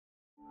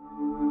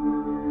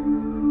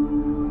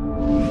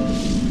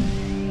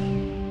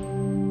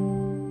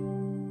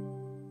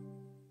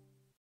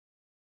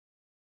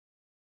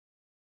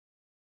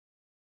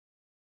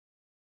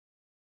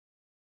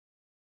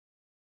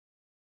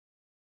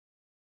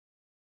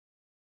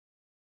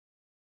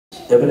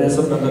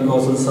Ebenezer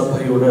Pentecostal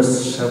സഭയുടെ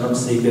ക്ഷണം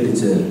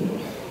സ്വീകരിച്ച്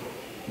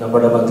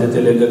നമ്മുടെ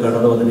മധ്യത്തിലേക്ക്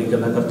കടന്നു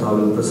വന്നിരിക്കുന്ന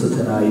കർത്താവിൽ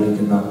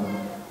പ്രസിദ്ധനായിരിക്കുന്ന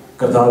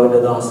കർത്താവിൻ്റെ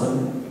ദാസൻ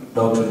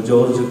ഡോക്ടർ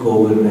ജോർജ്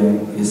കോവൂരിനെ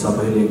ഈ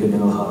സഭയിലേക്ക്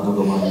ഞങ്ങൾ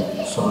ഹാർദവമായി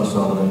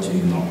സ്വാഗതം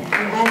ചെയ്യുന്നു.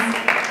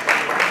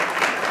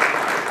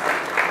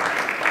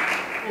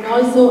 And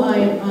also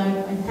I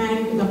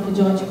thank Dr.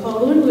 George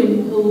Kovoor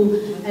who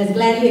has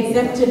gladly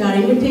accepted our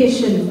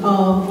invitation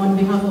on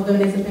behalf of the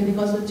Ebenezer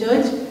Pentecostal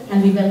Church, and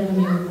we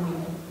welcome you.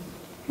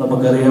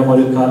 നമുക്കറിയാം,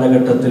 ഒരു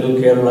കാലഘട്ടത്തിൽ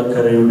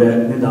കേരളക്കരയുടെ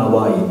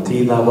അഗ്നിനാവായി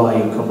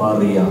തീനാവായി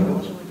മാറിയ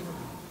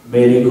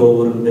മേരി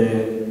കോവൂറിൻ്റെ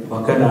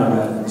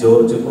മകനാണ്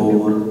ജോർജ്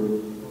കോവൂർ.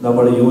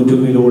 നമ്മൾ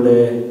യൂട്യൂബിലൂടെ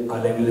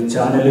അല്ലെങ്കിൽ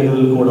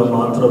ചാനലുകളിൽ കൂടെ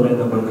മാത്രമേ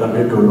നമ്മൾ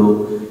കണ്ടിട്ടുള്ളൂ.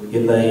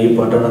 ഇന്ന് ഈ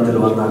പട്ടണത്തിൽ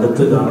വന്ന്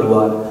അടുത്ത്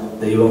കാണുവാൻ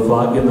ദൈവം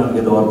ഭാഗ്യം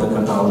നൽകിയത് ഓർത്ത്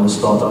കർത്താവിന്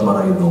സ്തോത്രം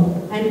പറയുന്നു.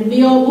 And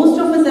most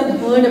of us have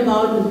heard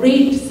about the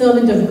great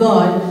servant of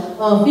God,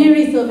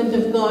 fiery servant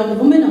of God,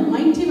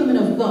 mighty woman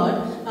of God,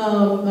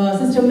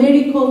 Sister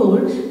Mary Kovoor,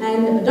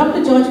 and Dr.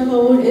 George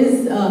Kovoor is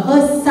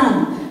her son,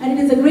 and it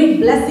is a great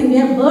blessing. We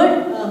have heard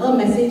her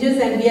messages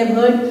and we have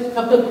heard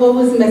Dr.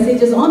 Kovoor's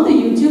messages on the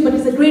YouTube, but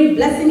it's a great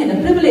blessing and a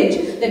privilege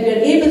that we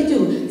are able to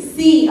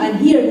see and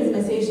hear his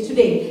message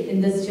today in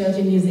this church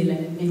in New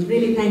Zealand. We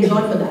really thank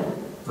God for that.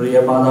 പ്രിയ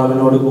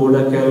മാതാവിനോട്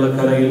കൂടെ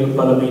കേരളക്കരയിൽ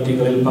പല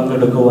മീറ്റിങ്ങുകളിൽ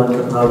പങ്കെടുക്കുവാൻ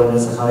കർത്താവിനെ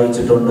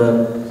സഹായിച്ചിട്ടുണ്ട്.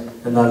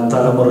 എന്നാൽ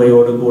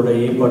തലമുറയോടുകൂടെ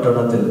ഈ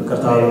പട്ടണത്തിൽ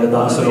കർത്താവിന്റെ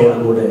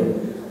ദാസനോടുകൂടെ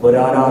ഒരു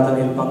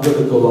ആരാധനയിൽ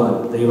പങ്കെടുക്കുവാൻ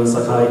ദൈവം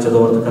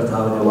സഹായിച്ചതോർത്ത്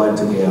കർത്താവിനെ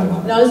വാഴ്ത്തുകയാണ്.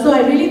 Also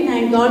I really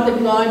thank God that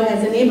God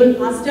has enabled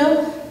pastor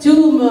to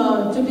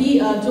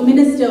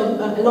minister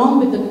along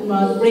with the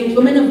great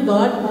woman of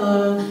God,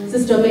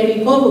 Sister Mary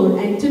Kovoor,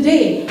 and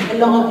today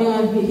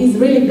he's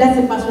really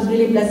blessed, pastor is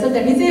really blessed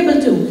that he's able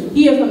to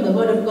hear from the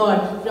word of God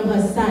from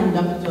her son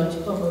Dr. George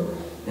Kovoor.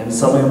 ഞാൻ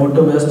സമയം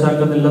ഒട്ടും waste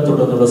ആക്കുന്നില്ല.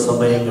 തുടർന്നുള്ള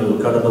സമയങ്ങൾ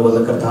കടന്നു വന്ന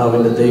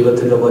കർത്താവിന്റെ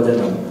ദൈവത്തിന്റെ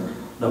വചനം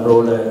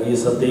നമ്മളോട് ഈ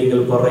സത്യങ്ങൾ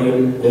പറയും.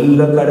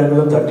 എല്ലാ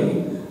കരങ്ങളും തട്ടി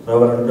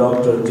റവറൻഡ്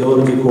ഡോക്ടർ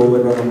ജോർജ്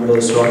കോവൂരിനെ നമ്മൾ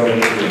സ്വാഗതം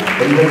ചെയ്യും.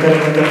 എല്ലാ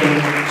കരങ്ങളും തട്ടി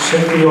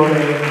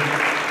ശക്തിയോടെ.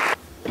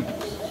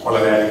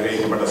 വളരെ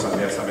അനുഗ്രഹിക്കപ്പെട്ട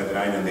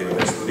സന്ധ്യാസമയത്തിനായി ഞാൻ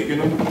ദൈവത്തെ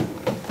സ്തുതിക്കുന്നു.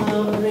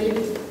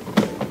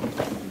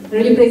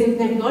 Really praise and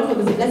thank God for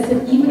this blessed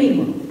evening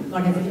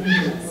God has given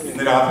to us.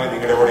 ഇന്ന് രാത്രി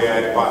നിങ്ങളുടെ കൂടെ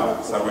ആയിരിക്കാൻ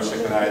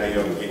സർവശക്തനായ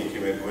ദൈവം എനിക്ക്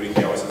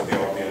ഒരുക്കിയ അവസരത്തെ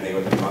ഓർത്ത് ഞാൻ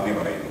ദൈവത്തിന് നന്ദി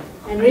പറയുന്നു.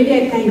 And really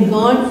I thank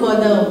God for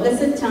the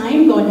blessed time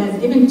God has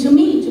given to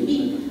me to be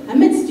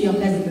amidst your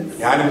presence.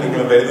 ഞാനും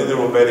നിങ്ങൾ വരുന്നതിന്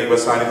മുമ്പേ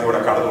ദൈവസാന്നിധ്യം ഇവിടെ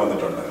കടന്നു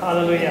വന്നിട്ടുണ്ട്.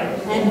 Hallelujah.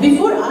 And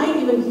before I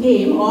even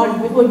came or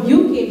before you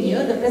came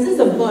here, the presence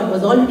of God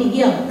was already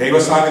here.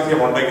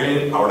 ദൈവസാന്നിധ്യം ഉണ്ടെങ്കിൽ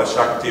അവിടെ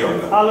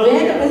ശക്തിയുണ്ട്.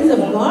 Where the presence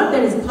of God,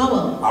 there is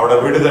power. അവിടെ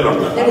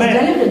വിടുതലുണ്ട്. There is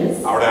deliverance.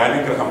 അവിടെ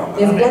അനുഗ്രഹമുണ്ട്.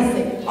 There is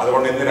blessing.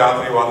 അതുകൊണ്ട് ഇന്ന്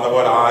രാത്രി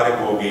വന്നപ്പോൾ ആരും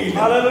പോകുകയില്ല.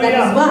 That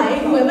is why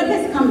whoever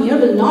has come here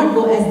will not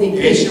go as they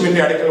came.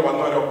 യേശുവിന്റെ അടുക്കൽ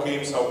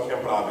വന്നവരൊക്കെയും സൗഖ്യം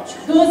പ്രാപിച്ചു.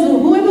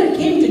 Whoever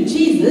came to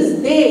Jesus,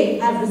 they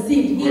have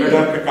received healing.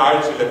 കുരുടർക്ക്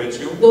കാഴ്ച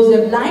ലഭിച്ചു. Those who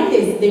are blind,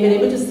 they were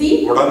able to see.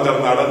 ഉടന്തർ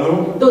നടന്നു.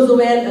 Those who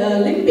were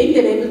limping,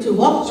 they were able to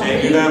walk.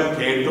 ചെകിടർ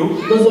കേട്ടു.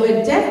 Those who were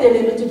deaf, they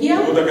were able to hear.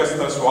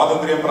 ഭൂതഗ്രസ്തർ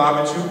സ്വാതന്ത്ര്യം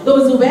പ്രാപിച്ചു.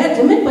 Those who were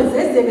demon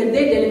possessed, they were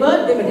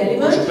delivered.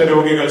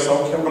 കുഷ്ഠരോഗികൾ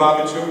സൗഖ്യം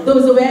പ്രാപിച്ചു.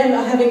 Those who were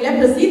having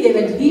leprosy, they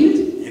were healed.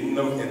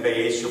 ഇന്നും എന്റെ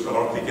യേശു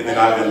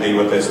പ്രവർത്തിക്കുന്നതിനാൽ ഞാൻ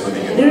ദൈവത്തെ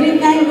സ്തുതിക്കുന്നു. Really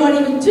thank God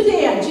even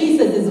today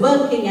Jesus is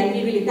working, and we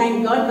really thank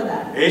God for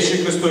that.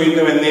 യേശുക്രിസ്തു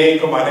ഇന്നും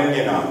എന്നേക്കും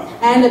അനന്യനാണ്.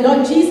 And the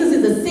Lord Jesus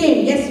is the same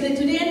yesterday,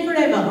 today and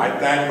forever. I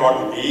thank God.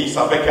 ഈ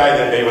സഭയ്ക്കായി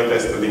ഞാൻ ദൈവത്തെ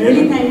സ്തുതിക്കുന്നു.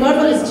 Really thank God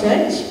for His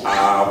church.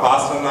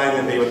 പാസ്റ്ററിനായി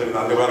ഞാൻ ദൈവത്തിന്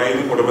നന്ദി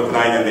പറയുന്നു.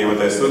 കുടുംബത്തിനായി ഞാൻ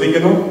ദൈവത്തെ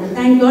സ്തുതിക്കുന്നു.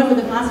 Thank God for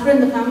the pastor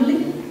and the family.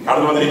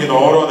 കടന്നു വന്നിരിക്കുന്ന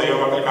ഓരോ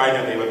ദൈവമക്കൾക്കായി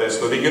ഞാൻ ദൈവത്തെ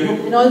സ്തുതിക്കുന്നു.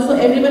 And also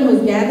everyone who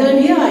is gathered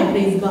here, I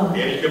praise God.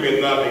 എനിക്കും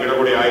ഇന്ന് നിങ്ങളുടെ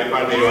കൂടെ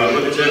ആയിരിക്കാൻ ദൈവം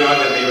അനുവദിച്ചതിനാൽ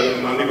ഞാൻ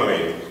ദൈവത്തിന് നന്ദി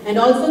പറയുന്നു. And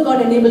also God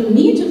enabled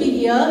me to be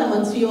here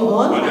amongst you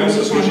all. വചനം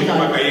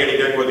ശുശ്രൂഷിക്കുമ്പോൾ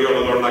കൈയടിക്കാൻ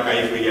കൊതിയുള്ളതുകൊണ്ട് കൈ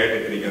ഫ്രീ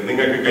ആയിട്ടിരിക്കുന്നു.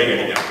 നിങ്ങൾക്ക്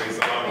കൈയടിക്കാം.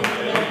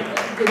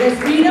 There's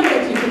freedom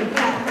that you can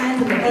clap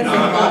hands in the presence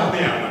of God.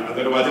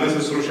 അതൊരു വചന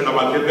ശുശ്രൂഷയുടെ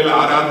മധ്യത്തിൽ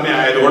ആരാധന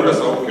ആയതുകൊണ്ട്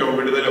സൗഖ്യവും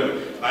വിടുതലും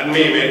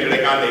നന്മയും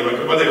ഏറ്റെടുക്കാൻ ദൈവം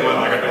കൃപ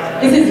തരുമാറാകട്ടെ.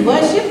 This is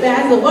worship,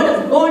 as the word of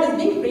God is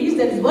being preached.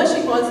 There is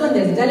worship also, and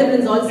there is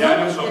deliverance also.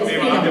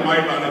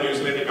 ആദ്യമായിട്ടാണ്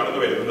ന്യൂസിലൻഡിൽ കടന്നു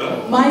വരുന്നത്.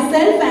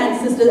 Myself and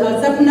Sister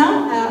Sapna,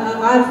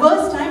 our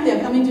first time they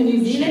are coming to New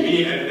Zealand. Shibi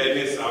and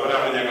Dennis,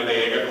 അവരാണ് ഞങ്ങളുടെ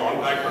ഏക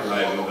contact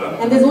ഉണ്ടായിരുന്നത്.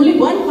 And there's only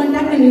one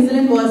contact in New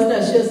Zealand was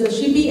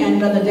Shibi and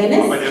Brother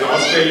Dennis. അപ്പോൾ ഞാൻ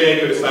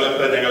ഓസ്ട്രേലിയയിലെ ഒരു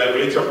സ്ഥലത്ത് ഞങ്ങളെ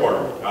വിളിച്ചപ്പോൾ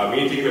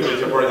മീറ്റിംഗിൽ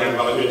വിളിച്ചപ്പോൾ ഞാൻ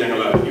പറഞ്ഞു ഞങ്ങൾ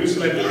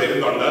ന്യൂസിലൻഡിൽ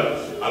വരുന്നുണ്ട്.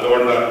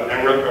 അതുകൊണ്ട്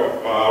ഞങ്ങൾക്ക്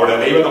അവിടെ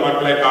ദൈവ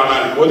മക്കളെ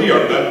കാണാൻ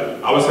കൊതിയുണ്ട്.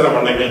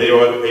 അവസരമുണ്ടെങ്കിൽ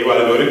ദൈവം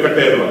അതിന്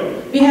ഒരുക്കട്ടെ എന്ന് പറഞ്ഞു.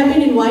 We had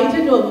been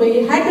invited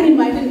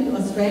to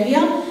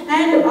Australia,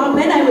 and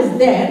when I was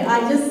there, I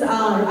just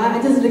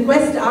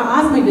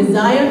asked my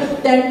desire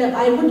that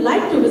I would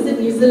like to visit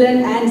New Zealand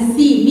and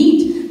meet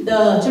the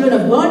children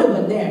of God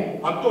over there.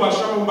 10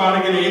 വർഷം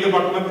മുമ്പാണെങ്കിൽ ഏത്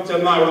പട്ടണത്തിൽ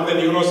ചെന്നാൽ അവിടുത്തെ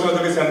neuro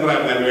surgery centre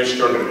ആയിരുന്നു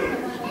അന്വേഷിച്ചുകൊണ്ടിരുന്നത്.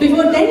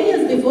 Before 10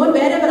 years before,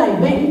 wherever I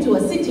went to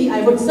a city, I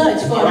would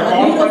search for a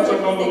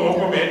neurosurgeon.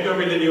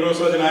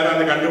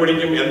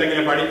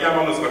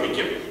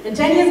 And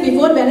 10 years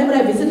before, whenever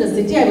I visit a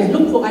city, I would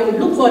look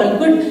for a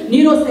good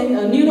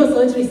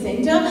neurosurgery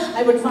center.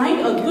 I would find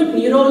a good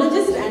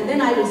neurologist, and then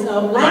I would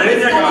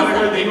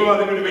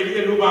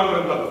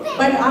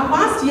But our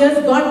past years,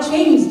 God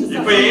changed.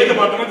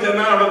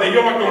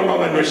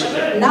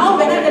 Now,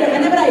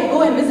 whenever I go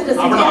and visit a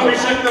city, I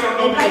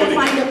try to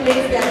find a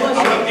place where I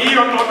worship.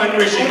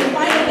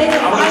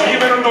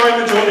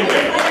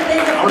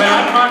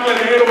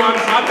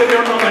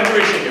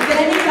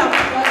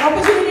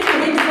 Opportunity to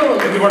win souls.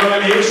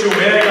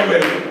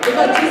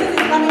 Because Jesus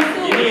is coming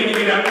soon. I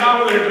don't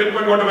know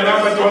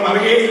if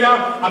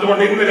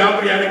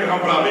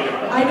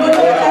I will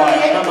be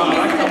able to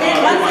visit again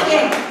once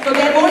again. So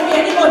there won't be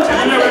any more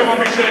chances.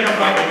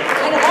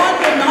 Let all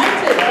be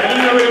anointed. Let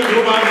everyone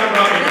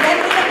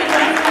be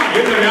transformed.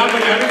 Let us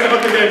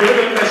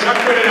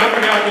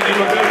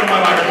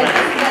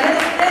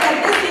pray that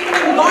this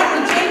evening God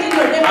will change in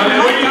your life.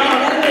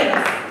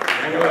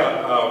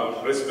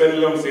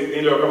 ബ്രിസ്ബനിലും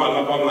സിഡ്നിയിലും ഒക്കെ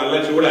വന്നപ്പോൾ നല്ല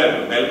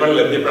ചൂടായിരുന്നു. മെൽബണിൽ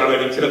എത്തിയപ്പോഴാണ്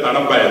ഇച്ചിരി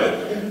തണുപ്പായത്.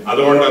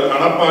 അതുകൊണ്ട്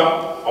തണുപ്പ്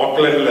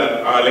ഓക്ലൻഡില്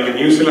അല്ലെങ്കിൽ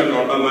ന്യൂസിലൻഡിൽ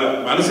ഉണ്ടെന്ന്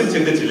മനസ്സിൽ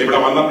ചിന്തിച്ചില്ല. ഇവിടെ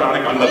വന്നപ്പോഴാണ്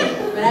കണ്ടത്.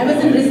 When I was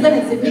in Brisbane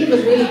and Sydney, it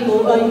was really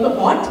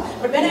hot.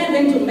 But when I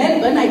went to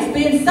Melbourne, I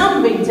experienced some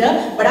winter.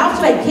 But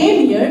after I came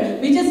here,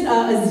 we just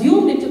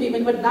assumed it to be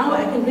winter. But now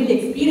I can really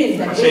experience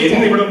that winter.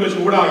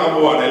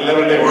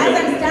 As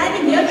I'm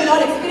standing here, we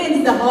all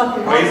experience the hot.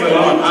 Praise the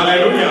Lord.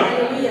 Hallelujah.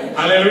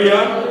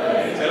 Hallelujah.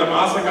 ചില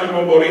മാസങ്ങൾക്ക്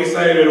മുമ്പ്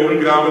ഒറീസയിൽ ഒരു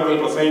ഉൾഗ്രാമത്തിൽ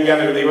പ്രസംഗിക്കാൻ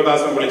ഒരു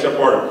ദൈവദാസൻ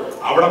വിളിച്ചപ്പോൾ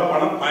അവിടെ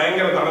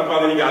ഭയങ്കര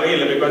തണുപ്പാന്ന് എനിക്ക്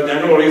അറിയില്ല. ബിക്കോസ്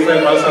ഞങ്ങൾ ഒറീസയിൽ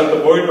പല സ്ഥലത്ത്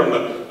പോയിട്ടുണ്ട്.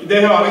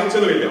 ഇദ്ദേഹം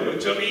അറിയിച്ചതുമില്ല. ഒരു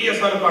ചെറിയ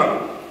സ്ഥലത്താണ്.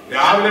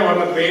 രാവിലെ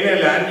വന്ന് ട്രെയിനിൽ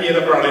ലാൻഡ്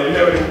ചെയ്തപ്പോഴാണ്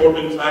എല്ലാവരും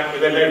കോട്ടും സാക്ക്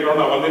ഇതെല്ലാം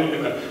ഇട്ടുകൊണ്ട്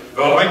വന്നിരിക്കുന്നത്.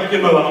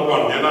 വിറയ്ക്കുന്ന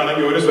തണുപ്പാണ്.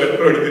 ഞാനാണെങ്കിൽ ഒരു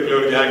സ്വെറ്റർ എടുത്തിട്ടില്ല,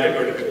 ഒരു ജാക്കറ്റ്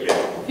എടുത്തിട്ടില്ല.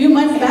 Few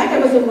months back,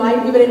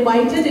 we were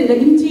invited in the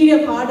interior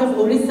part of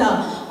Orissa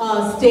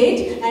state,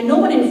 and no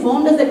one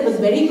informed us that it was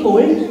very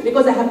cold,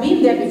 because I have been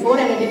there before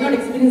and I did not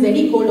experience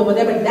any cold over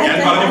there. But that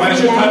time,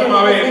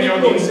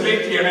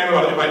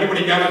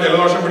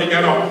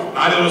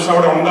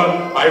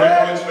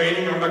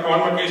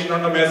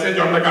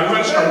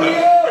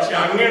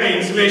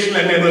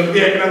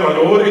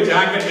 ഒരു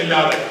jacket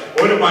ഇല്ലാതെ,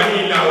 ഒരു പനി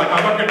ഇല്ലാതെ,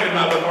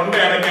 കഫക്കെട്ടില്ലാതെ,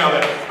 തൊണ്ടയടയ്ക്കാതെ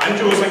 5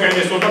 ദിവസം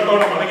കഴിഞ്ഞ്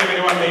സുഖത്തോടെ മടങ്ങി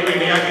വരുവാൻ ദൈവം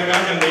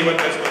ഇടയാക്കിയതാണ്. ഞാൻ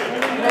ദൈവത്തെ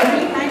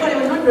thank God I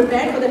was not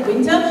prepared for that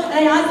winter, and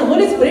I asked the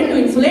Holy Spirit to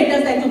insulate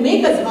us and to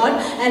make us hot,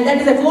 and that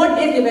is the 4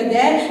 days we were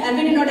there, and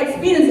we did not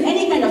experience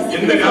any kind of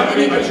sickness. And this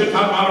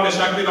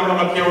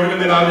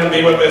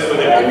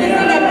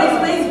thing I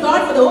praise God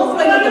for the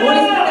overflow of the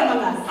Holy Spirit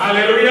among us.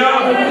 Hallelujah.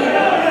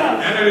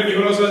 ഞാനൊരു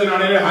ന്യൂറോസർജൻ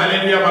ആണെങ്കിൽ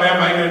hallelujah പറയാൻ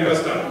ഭയങ്കര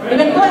interest ആണ്.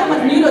 Even though I'm a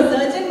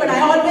neurosurgeon, but I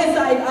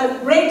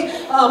great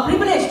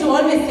privilege to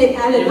always say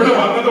hallelujah. ഇവിടെ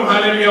വന്നതും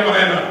hallelujah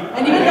പറയാനാണ്.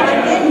 And even though I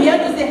came here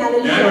to say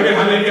hallelujah. ഞാൻ ഒരു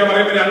ഹാലേലൂയ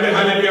പറയുമ്പോൾ 2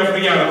 ഹാലേലൂയ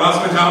ഫ്രീ ആണ്.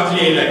 പാസ്റ്റർ ചാർജ്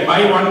ചെയ്യില്ല.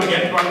 Buy one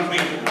get one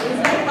free.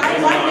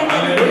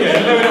 Hallelujah.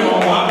 എല്ലാവരും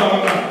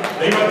വാദമാണ്.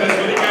 ദൈവത്തെ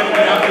സ്തുതിക്കാനുള്ള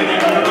യാത്ര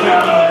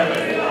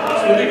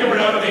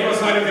സ്തുതിക്കപ്പെടാതെ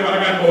ദൈവസാന്നിധ്യം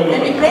ഇറങ്ങാൻ പോകുന്നു.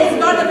 And we praise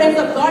God, the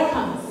presence of God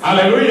comes.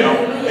 Hallelujah.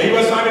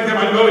 ദൈവസാന്നിധ്യം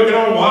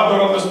അനുഭവിക്കണോ വാ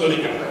തുറന്ന്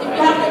സ്തുതിക്കണം. If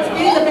you have to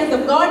experience the presence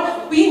of God,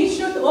 we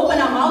should open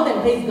our mouth and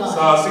praise God.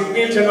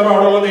 സിഡ്നിയിൽ ചെന്നപ്പോൾ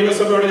അവിടെയുള്ള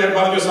ദൈവസഭയോട് ഞാൻ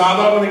പറഞ്ഞു,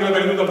 സാധാരണ നിങ്ങൾ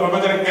വരുന്നത്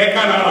പ്രവചനം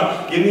കേൾക്കാനാണ്.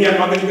 ഇന്ന് ഞാൻ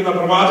വന്നിരിക്കുന്ന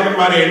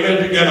പ്രവാചകന്മാരെ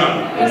എഴുന്നേൽപ്പിക്കാനാണ്.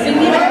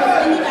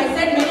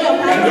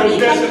 എന്റെ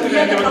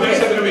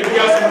ഉദ്ദേശത്തിന്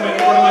വ്യത്യാസമുണ്ട്.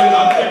 എനിക്ക്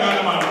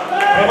അത്യകാലമാണ്.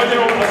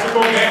 പ്രവചനവും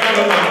പ്രസംഗവും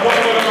കേൾക്കാനുള്ള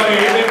അപ്പോസ്തലന്മാരെ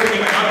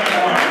എഴുന്നേൽപ്പിക്കുന്ന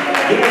കാലഘട്ടമാണ്.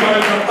 ഇന്ന്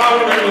പകൽ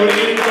കർത്താവിന് വേണ്ടി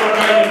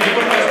ഒരുങ്ങിയിരിക്കുന്നവർക്കായി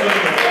ദൈവത്തെ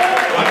സ്തുതിക്കുന്നു.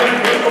 വചനം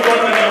കേൾക്കുമ്പോൾ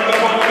തന്നെ നമ്മുടെ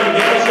ഭാഗത്തിൽ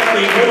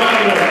ദൈവശക്തി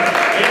ബഹുമാനവും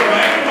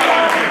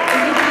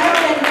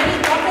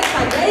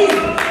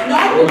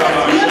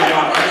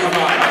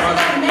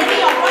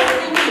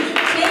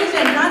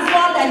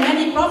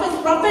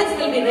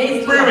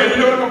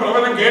എല്ലാവർക്കും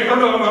പ്രവചനം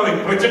കേട്ടോണ്ടെന്നാണ്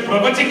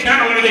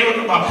പ്രവചിക്കാനുള്ള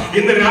ദൈവകൃപ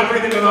ഇന്ന് രാത്രി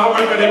നിന്റെ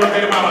നാവുകൾക്ക് ദൈവം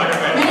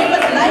പെരുമാറാകട്ടെ.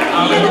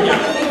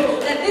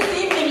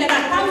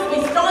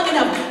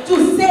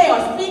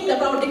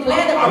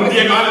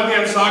 അന്ത്യകാലത്ത്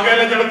ഞാൻ സകല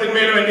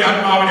ജനത്തിന്മേലും എന്റെ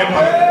ആത്മാവിനെ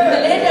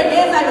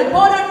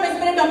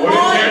ഒരു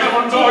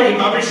ജനമുണ്ടോ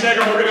ഇന്ന്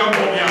അഭിഷേകം ഒഴുകാൻ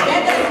പോവുകയാണ്.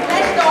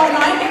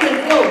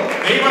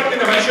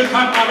 ദൈവത്തിന്റെ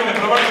പരിശുദ്ധാത്മാവിന്റെ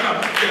പ്രവർത്തനം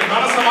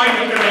തടസ്സമായി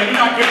നിൽക്കുന്ന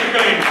എല്ലാ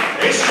കെട്ടുകളെയും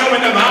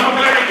യേശുവിന്റെ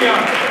നാമത്തിൽ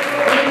അഴിക്കുകയാണ്.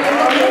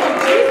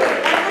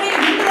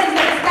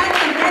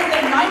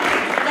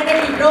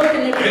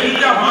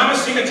 എല്ലാ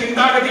മാനസിക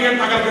ചിന്താഗതിയും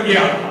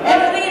തകർക്കുകയാണ്.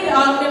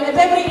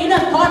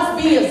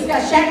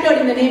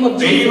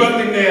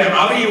 ദൈവത്തിന്റെ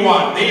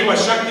അറിയുവാൻ,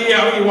 ദൈവശക്തിയെ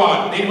അറിയുവാൻ,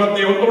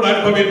 ദൈവത്തെ ഒന്നുകൂടെ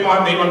അനുഭവിപ്പാൻ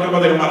ദൈവം കൃപ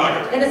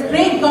തരുമാറാകട്ടെ. Let us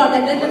pray God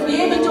that let us be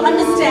able to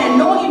understand,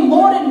 know Him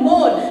more and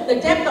more, the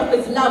depth of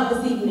His love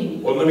this evening.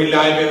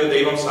 ഒന്നുമില്ലായ്മ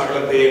ദൈവം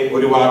സകലത്തെയും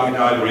ഒരു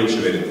വാക്കിനാൽ വിളിച്ചു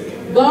വരുത്തി.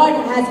 God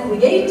has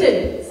created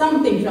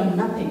something from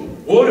nothing.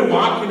 ഒരു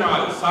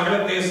വാക്കിനാൽ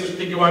സകലത്തെ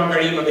സൃഷ്ടിക്കുവാൻ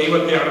കഴിയുന്ന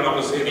ദൈവത്തെയാണ്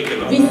നമ്മൾ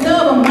സേവിക്കുന്നത്. We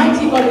serve a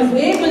mighty God who is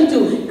able to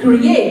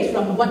create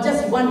from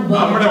just one word.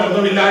 നമ്മുടെ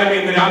ഒന്നുമില്ലായ്മ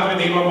ഇന്ന് രാത്രി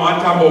ദൈവം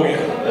മാറ്റാൻ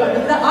പോവുകയാണ്.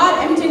 Our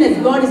emptiness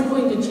God is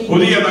going to change.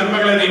 പുതിയ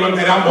നന്മകളെ ദൈവം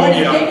തരാൻ God is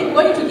പോകുകയാണ്.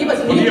 going to give us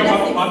new പുതിയ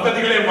blessings.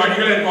 പദ്ധതികളെ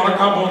വഴികളെ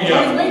തുറക്കാൻ God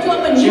പോകുകയാണ്. is going to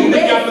open new ways.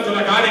 ചിന്തിക്കാത്ത ചില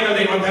കാര്യങ്ങൾ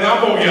ദൈവം തരാൻ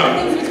പോകുകയാണ്.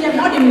 Things which we have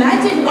not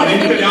imagined. God is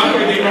അതിന്റെ going to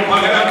രാത്രി do. ദൈവം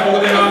പകരാൻ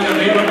പോകുന്നതിനാൽ ഞാൻ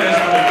ദൈവത്തെ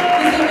സ്തുതിക്കുന്നു.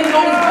 This evening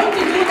God is going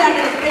to do that,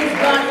 and praise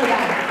God for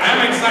that. I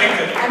am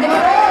excited. I'm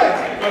excited.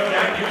 ഇപ്പോൾ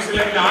ഞാൻ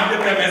ന്യൂസിലൻഡിൽ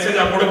ആദ്യത്തെ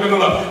മെസ്സേജാണ്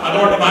കൊടുക്കുന്നത്.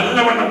 അതുകൊണ്ട്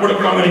നല്ലവണ്ണം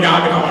കൊടുക്കണമെന്ന് എനിക്ക്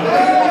ആഗ്രഹമാണ്.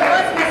 This is my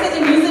first message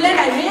in New Zealand.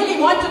 I really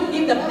want to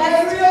give the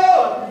best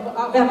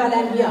while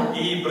I'm here.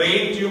 ഈ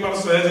ബ്രെയിൻ ട്യൂമർ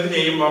സർജറി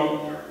ചെയ്യുമ്പോൾ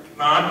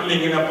നാട്ടിൽ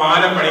ഇങ്ങനെ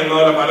പാലം പണിയുന്ന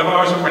പോലെ പല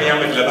പ്രാവശ്യം പണിയാൻ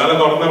പറ്റില്ല. തല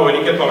തുറന്ന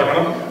ഒരിക്കൽ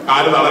തുറക്കണം,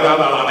 കാല്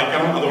തളരാതെ അത്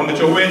അടയ്ക്കണം. അതുകൊണ്ട്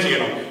ചൊവ്വേ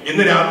ചെയ്യണം.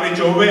 ഇന്ന് രാത്രി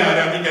ചൊവ്വേ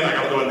ആരാധിക്കാനാണ്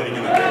കടന്നു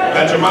വന്നിരിക്കുന്നത്.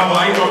 ഞാൻ ചുമ്മാ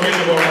വായി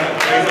നോക്കിയിട്ട് പോകണം.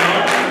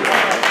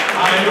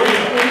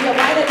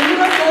 While the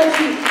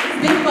neurosurgery is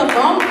being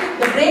performed,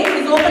 the brain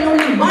is open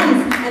only once,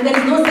 and there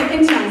is no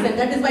second chance. And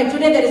that is why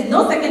today there is no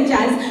second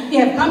chance. We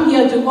have come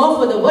here to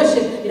offer the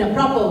worship in a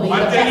proper way.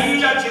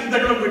 മറ്റെല്ലാ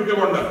ചിന്തകളും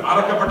വിട്ടുകൊണ്ട്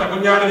അറക്കപ്പെട്ട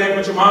കുഞ്ഞാടിനെ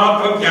കുറിച്ച്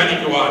മാത്രം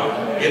ധ്യാനിക്കുവാൻ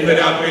ഇന്ന്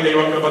രാത്രി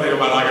ദൈവം കൃപ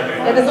തരുമാറാകട്ടെ.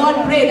 Let us all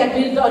pray that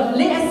we will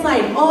lay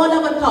aside all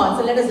our thoughts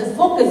and let us just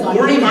focus on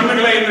ഉൾ Him.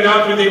 കണ്ണുകളെ ഇന്ന്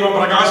രാത്രി ദൈവം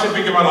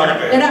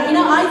പ്രകാശിപ്പിക്കുമാറാകട്ടെ. Let our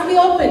inner eyes be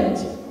opened.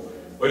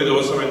 ഒരു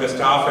ദിവസം എന്റെ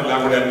സ്റ്റാഫ് എല്ലാം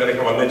കൂടെ എന്റെ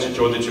അടുത്ത് വന്നിച്ച്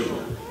ചോദിച്ചു,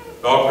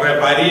 ഡോക്ടറെ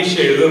പരീക്ഷ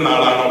എഴുതുന്ന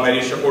ആളാണോ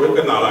പരീക്ഷ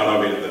കൊടുക്കുന്ന ആളാണോ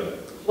വലുത്?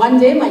 One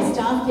day my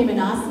staff came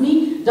and asked me,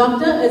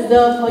 Doctor, is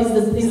the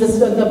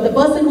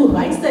person who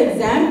writes the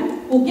exam,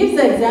 who gives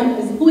the exam,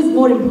 who is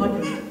more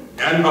important?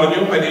 ഞാൻ പറഞ്ഞു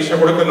പരീക്ഷ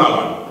കൊടുക്കുന്ന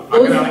ആളാണ്.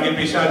 അങ്ങനെയാണെങ്കിൽ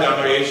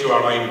പിശാചാണോ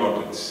യേശുവാണോ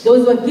importance?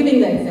 Those who are giving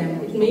the exam.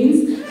 It means,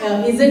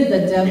 is it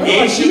the devil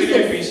or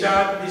Jesus?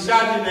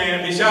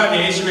 പിശാച്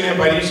യേശുവിനെ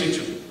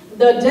പരീക്ഷിച്ചു.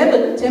 The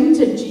devil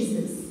tempted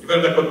Jesus.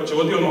 ഇവരുടെ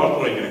ചോദ്യം ഒന്ന് ഓർത്തു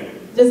നോക്കണേ.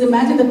 Just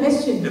imagine the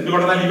question.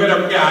 എന്തുകൊണ്ടെന്നാൽ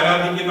ഇവരൊക്കെ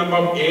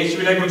ആരാധിക്കുമ്പോൾ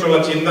യേശുവിനെ കുറിച്ചുള്ള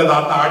ചിന്ത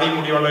താടി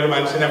മുടിയുള്ള ഒരു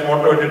മനുഷ്യനെ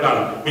ഫോട്ടോ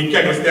ഇട്ടിട്ടാണ് മിക്ക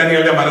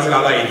ക്രിസ്ത്യാനികളുടെ മനസ്സിൽ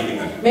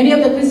അതായിരിക്കുന്നത്. Many of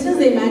the Christians,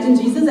 they imagine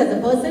Jesus as a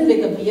person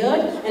with a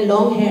beard and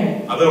long hair.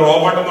 അത്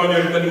റോബർട്ട് എന്ന് പറഞ്ഞ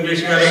ഒരുത്തൻ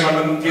ഇംഗ്ലീഷുകാരൻ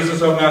കണ്ടു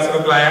ജീസസ് ഓഫ്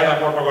നാസറത്തിൽ അയാളുടെ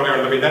ഫോട്ടോ കുറെ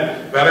ഉണ്ട്. പിന്നെ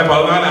വേറെ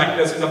 14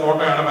 ആക്ടേഴ്സിന്റെ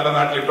ഫോട്ടോയാണ് പല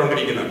നാട്ടിൽ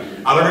ഇട്ടുകൊണ്ടിരിക്കുന്നത്.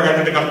 അതൊക്കെ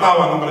കണ്ടിട്ട്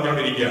കർത്താവാണെന്ന്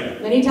പറഞ്ഞുകൊണ്ടിരിക്കുകയാണ്.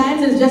 Many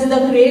times it's just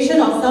the creation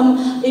of some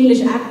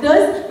English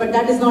actors, but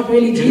that is not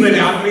really Jesus. ഇന്ന്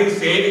രാത്രി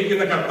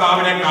സേവിക്കുന്ന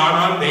കർത്താവിനെ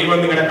കാണാൻ ദൈവം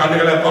നിങ്ങളുടെ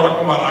കണ്ണുകളെ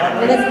തുറക്കുമാറാകട്ടെ.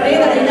 Let us pray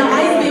that our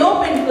eyes be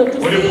open to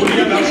see ഒരു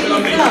പുതിയ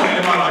ദർശനം ദൈവം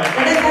തരുമാറാകട്ടെ.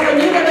 Let us have a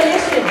new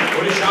revelation.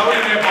 ഒരു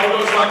ശൗലിനെ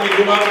പൗലോസാക്കി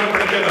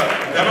രൂപാന്തരപ്പെടുത്തിയത്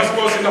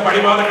ഡെമസ്കോസിന്റെ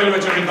പടിവാതിൽക്കൽ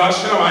വെച്ച് ഒരു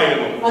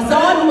ദർശനമായിരുന്നു. A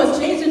Saul who was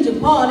changed into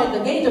Paul at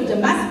the gate of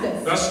Damascus.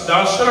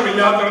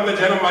 ദർശനമില്ലാത്തവരുടെ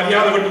ജനം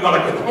മര്യാദ വിട്ട്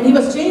നടക്കുന്നു. And he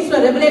was changed to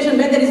a revelation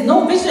where there is no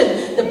vision.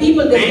 The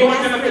people they go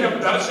astray.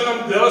 ദർശനം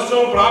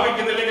ദിവസവും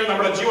പ്രാപിക്കുന്നില്ലെങ്കിൽ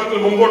നമ്മുടെ ജീവിതത്തിൽ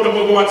മുമ്പോട്ട്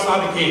പോകുവാൻ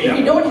സാധിക്കില്ല. If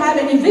we don't have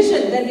any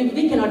vision, then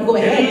we cannot go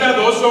ahead. എല്ലാ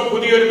ദിവസവും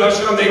പുതിയൊരു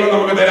ദർശനം ദൈവം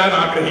നമുക്ക് തരാൻ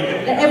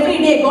ആഗ്രഹിക്കുന്നു. Every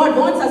day God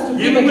wants us to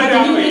give a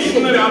new vision.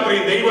 ഇന്ന് രാത്രി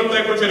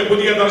ദൈവത്തെക്കുറിച്ച് ഒരു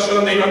പുതിയ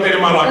ദർശനം ദൈവം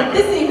തരുമാറാകട്ടെ.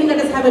 This evening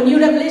let us have a new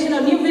revelation,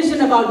 a new vision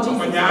about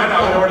Jesus. ഞാൻ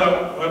അവരോട്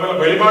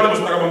വെളിപാട്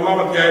പുസ്തകം 1-ാം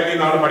അധ്യായത്തിൽ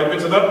നിന്നാണ്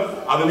പഠിപ്പിച്ചത്.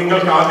 അത്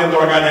നിങ്ങൾക്ക് ആദ്യം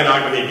തുടങ്ങാൻ ഞാൻ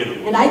ആഗ്രഹിക്കുന്നു.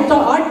 And I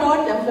taught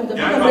them from the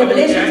book of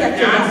Revelation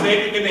chapter 1. ഞാൻ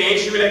സേവിക്കുന്ന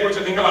യേശുവിനെ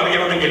കുറിച്ച് നിങ്ങൾ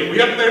അറിയണമെങ്കിൽ,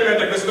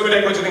 ഉയർത്തെഴുന്നേറ്റ ക്രിസ്തുവിനെ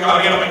കുറിച്ച് നിങ്ങൾ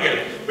അറിയണമെങ്കിൽ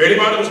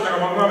വെളിപാട് പുസ്തകം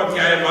 1-ാം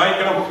അധ്യായം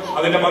വായിക്കണം.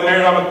 അതിന്റെ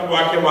 17-ാമത്തെ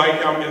വാക്യം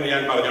വായിക്കാം എന്ന്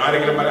ഞാൻ പറഞ്ഞു.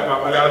 ആരെങ്കിലും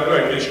മലയാളത്തിലോ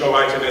ഇംഗ്ലീഷിലോ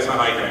വായിച്ചെന്നെ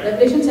സഹായിക്കണം.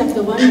 Revelation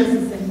chapter 1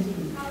 verse 17.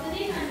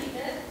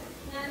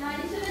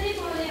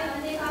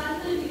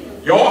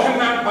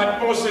 യോഹന്നാൻ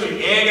പത്മോസിൽ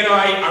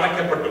ഏകനായി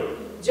അടക്കപ്പെട്ടു.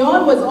 John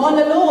was all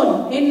alone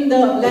in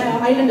the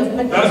island of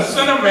Patmos.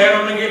 ദർശനം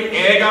വേണമെങ്കിൽ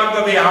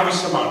ഏകാന്തത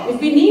ആവശ്യമാണ്. If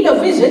we need a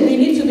vision, we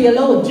need to be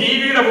alone.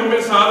 ടിവിയുടെ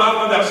മുമ്പിൽ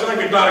സാധാരണ ദർശനം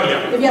കിട്ടാറില്ല.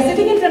 If we are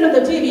sitting in front of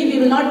the TV, we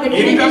will not get any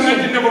vision.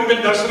 ഇന്റർനെറ്റിന്റെ മുമ്പിൽ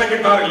ദർശനം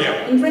കിട്ടാറില്ല.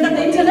 In front of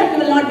the internet, we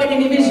will not get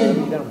any vision.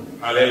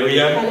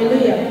 Hallelujah.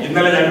 Hallelujah.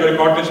 ഇന്നലെ ഞങ്ങൾക്ക് ഒരു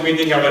കോട്ടേജ്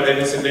മീറ്റിംഗ് അവിടെ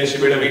ഡെന്നിസിന്റെ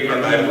ശിവയുടെ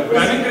വീട്ടിലുണ്ടായിരുന്നു. ഒരു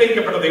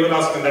അനുഗ്രഹിക്കപ്പെട്ട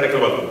ദൈവദാസന്റെ അടുക്കൽ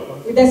വന്നു.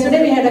 Yesterday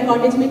we had a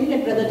cottage meeting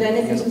at Brother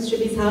Dennis in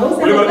Shibi's house.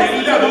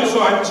 എല്ലാ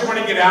ദിവസവും 5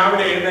 മണിക്ക്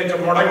രാവിലെ എഴുന്നേറ്റ്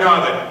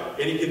മുടങ്ങാതെ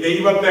എനിക്ക്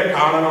ദൈവത്തെ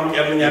കാണണം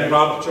എന്ന് ഞാൻ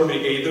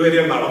പ്രാർത്ഥിച്ചുകൊണ്ടിരിക്കുക.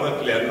 ഇതുവരെ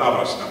നടന്നിട്ടില്ല. എന്താ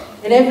പ്രശ്നം?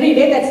 And every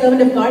day that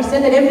servant of God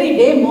said that every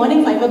day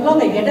morning 5 o'clock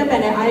I get up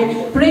and I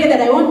pray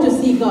that I want to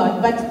see God,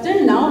 but till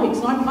now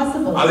it's not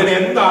possible. അതിന്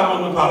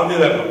എന്താണെന്ന് പറഞ്ഞു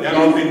തരണം. ഞാൻ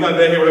ഇന്ന്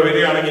അദ്ദേഹം ഇവിടെ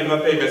വരികയാണെങ്കിൽ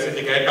ഇന്നത്തെ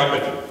മെസ്സേജ് കേൾക്കാൻ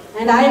പറ്റും.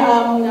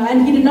 And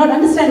he did not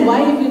understand why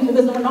it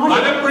was not.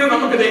 പലപ്പോഴും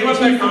നമുക്ക്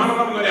ദൈവത്തെ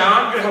കാണണം എന്നൊരു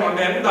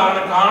ആഗ്രഹമുണ്ട്. എന്താണ്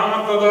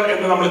കാണാത്തത്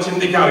എന്ന് നമ്മൾ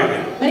ചിന്തിക്കാറില്ല.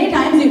 Many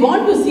times we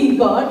want to see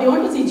God, we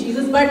want to see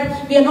Jesus, but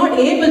we are not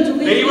able to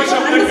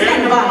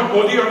understand why.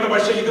 കൊതിയുണ്ട്,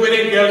 പക്ഷേ ഇതുവരെ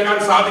കേൾക്കാൻ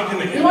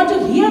സാധിക്കുന്നില്ല. We want to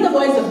hear the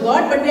voice of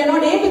God, but we are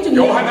not able to.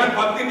 യോഹന്നാൻ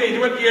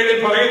 10:27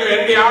 പറയുന്നു,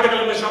 എന്റെ ആടുകൾ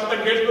എന്റെ ശബ്ദം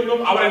കേൾക്കുന്നു,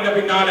 അവർ എന്റെ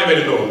പിന്നാലെ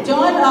വരുന്നു.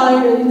 John,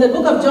 in the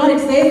book of John,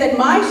 it says that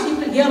my sheep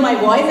will hear my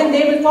voice and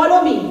they will follow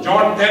me.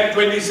 John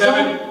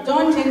 10:27.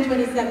 John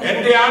 10:27.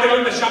 എന്റെ ആടുകൾ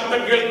എന്റെ ശബ്ദം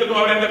കേൾക്കുന്നു,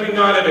 അവർ എന്റെ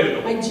പിന്നാലെ വരുന്നു.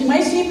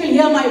 My sheep will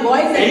hear my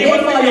voice and they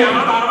follow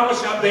me.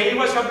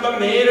 ദൈവ ശബ്ദം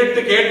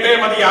നേരിട്ട് കേട്ടേ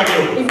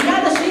മതിയാകുള്ളൂ. If we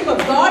are the sheep of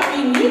God,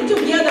 we need to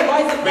hear the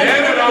voice of God.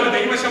 വേറൊരാൾ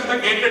ദൈവ ശബ്ദം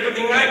കേട്ടിട്ട്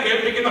നിങ്ങളെ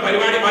കേൾപ്പിക്കുന്ന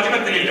പരിപാടി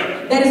വചനത്തിലില്ല.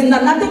 There is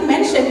nothing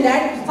mentioned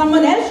that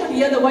someone else should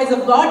hear the voice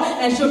of God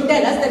and should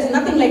tell us. There is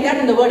nothing like that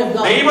in the word of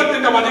God.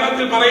 ദൈവത്തിന്റെ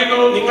വചനത്തിൽ പറയുന്നു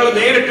നിങ്ങൾ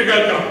നേരിട്ട്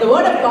കേൾക്കണം. The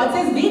word of God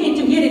says we need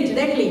to hear it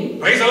directly.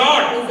 Praise the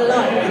Lord. Praise the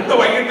Lord. ഇന്ന്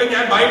വൈകിട്ട്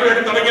ഞാൻ Bible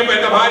എടുത്ത് തുടങ്ങിയപ്പോൾ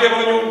എന്റെ ഭാര്യ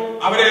പറഞ്ഞു,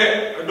 അവരെ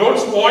don't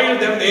spoil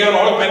them, they are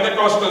all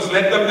Pentecostals,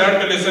 let them learn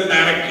to listen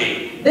directly.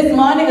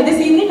 This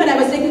evening when I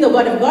was taking the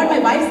word of God, my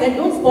wife said,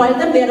 don't spoil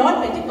them, they are all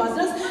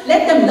Pentecostals,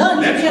 let them learn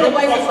to hear the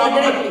voice of God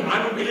directly.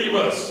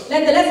 Unbelievers.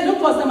 Let's look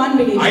for some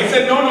unbelievers. I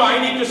said, no, I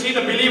need to see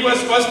the believers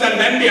first and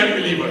then the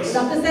unbelievers. The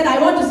doctor said, I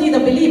want to see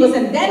the believers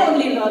and then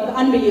only the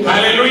unbelievers.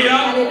 Hallelujah.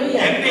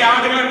 Hallelujah. എന്റെ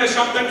ആടുകളുടെ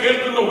ശബ്ദം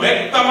കേൾക്കുന്നു,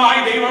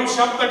 വ്യക്തമായി ദൈവം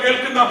ശബ്ദം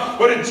കേൾക്കുന്ന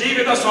ഒരു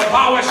ജീവിത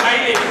സ്വഭാവ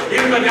ശൈലി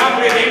ഇന്ന്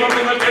രാത്രി ദൈവം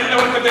നിങ്ങൾക്ക്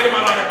എല്ലാവർക്കും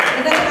തരുമാറാകട്ടെ.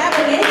 Let us have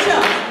a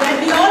nature that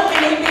we all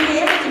can be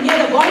able to hear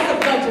the voice of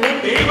God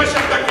directly.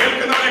 ദൈവശബ്ദം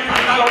കേൾക്കുന്നവരെ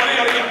കണ്ടാൽ ഉടനെ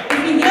അറിയാം.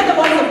 If we hear the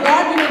voice of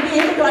God, we will be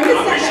able to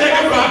understand.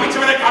 അഭിഷേകം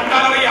പ്രാപിച്ചവരെ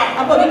കണ്ടാൽ അറിയാം.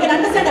 We can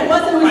understand a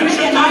person who is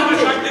really anointed.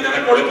 ശക്തി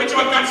നിനക്ക് ഒളിപ്പിച്ചു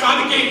വെക്കാൻ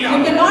സാധിക്കില്ല.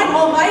 You cannot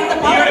hide the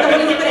power of the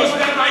Holy Spirit.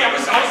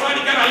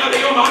 അവസാനിക്കാനല്ല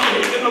ദൈവം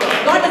ആഗ്രഹിക്കുന്നത്.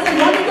 God doesn't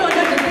want you to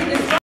understand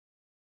this.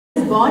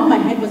 Born, my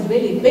head was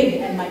really big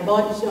and my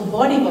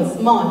body was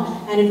small,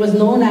 and it was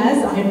known as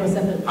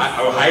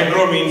hydrocephalus.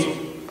 Hydro means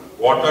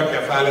water,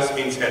 cephalus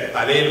means head.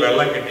 തലയിൽ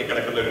വെള്ളം കെട്ടി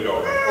കിടക്കുന്ന ഒരു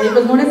രോഗം. And it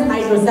was known as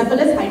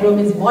hydrocephalus. Hydro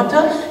means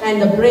water, and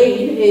the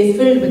brain is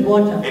filled with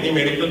water. Any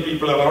medical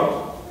people around?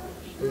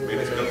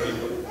 Medical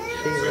people.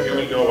 So you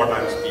will know what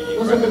I am speaking.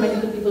 Most of the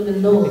medical people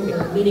will know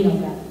the meaning of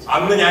that.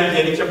 അന്ന് ഞാൻ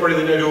ജനിച്ചപ്പോൾ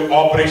ഇതിനൊരു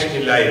operation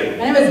ഇല്ലായിരുന്നു.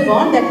 When I was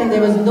born, that time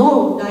there was no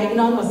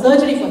diagnosis or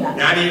surgery for that.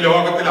 ഞാൻ ഈ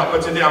ലോകത്തിൽ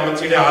അപ്പച്ചന്റെ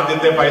അമ്മച്ചിയുടെ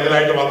ആദ്യത്തെ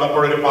പൈതലായിട്ട്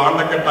വന്നപ്പോൾ ഒരു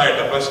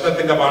പാണ്ടക്കെട്ടായിട്ട്,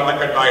 പ്രശ്നത്തിന്റെ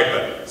പാണ്ടക്കെട്ടായിട്ട്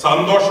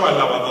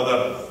സന്തോഷമല്ല വന്നത്,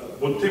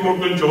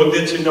 ബുദ്ധിമുട്ടും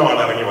ചോദ്യചിഹ്നമാണ്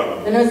ഇറങ്ങി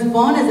വന്നത്. When I was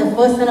born as the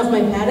first son of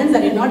my parents,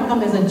 I did not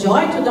come as a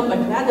joy to them,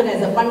 but rather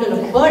as a bundle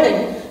of burden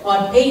or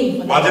pain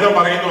for them. വചനം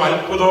പറയുന്നു,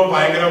 അത്ഭുതവും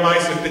ഭയങ്കരമായി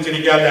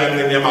സൃഷ്ടിച്ചിരിക്കാൻ ഞാൻ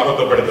നിന്നെ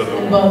മഹത്വപ്പെടുത്തുന്നു.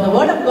 The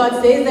word of God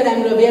says that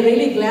we are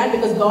really glad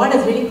because God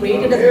has really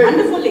created us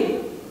wonderfully.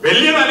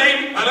 വലിയ തലയും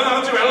തല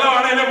നിറച്ച്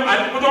വെള്ളമാണേലും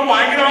അത്ഭുതവും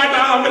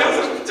ഭയങ്കരമായിട്ടാണ് നമ്മളെ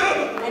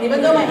സൃഷ്ടിച്ചത്. And even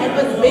though my head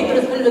was big, it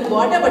was filled with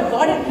water, but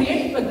God had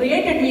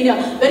created me in a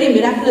very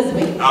miraculous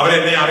way.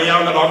 അവരെന്നെ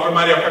അറിയാവുന്ന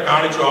ഡോക്ടർമാരെ ഒക്കെ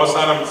കാണിച്ചു.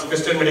 അവസാനം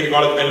ക്രിസ്ത്യൻ മെഡിക്കൽ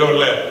കോളേജ്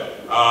വെല്ലൂരിലെ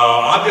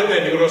ആദ്യത്തെ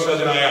ന്യൂറോ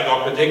സർജനായ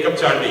ഡോക്ടർ ജേക്കബ്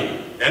ചാണ്ടി,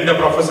 എന്റെ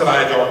പ്രൊഫസറായ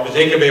ഡോക്ടർ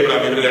ജേക്കബ്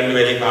ഏബ്രഹാം, ഇവർ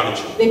രണ്ടുപേരെയും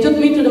കാണിച്ചു. They took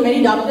me to the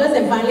many doctors,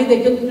 and finally they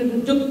took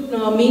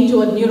me to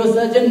a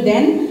neurosurgeon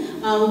then,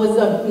 who was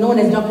known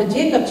as Dr.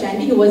 Jacob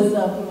Chandy, who was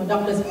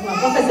doctor's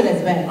professor as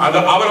well. അത്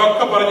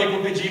അവരൊക്കെ പറഞ്ഞു,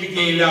 കുട്ടി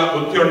ജീവിക്കുകയില്ല,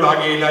 ബുദ്ധി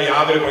ഉണ്ടാകുകയില്ല,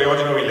 യാതൊരു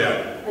പ്രയോജനവുമില്ല.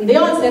 And they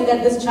all said that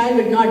this child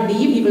would not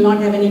live, he will not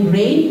have any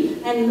brain,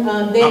 and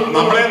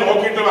നമ്മളെ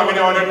നോക്കിയിട്ടും അങ്ങനെ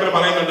ഓരോരുത്തർ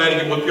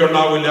പറയുന്നുണ്ടായിരിക്കും, ബുദ്ധി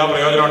ഉണ്ടാവില്ല,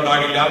 പ്രയോജനം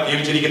ഉണ്ടാകില്ല,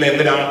 ജീവിച്ചിരിക്കുന്ന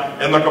എന്തിനാണ്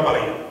എന്നൊക്കെ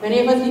പറയും. Many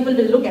of us people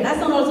will look at us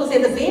and also say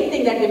the same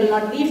thing, that we will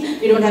not live,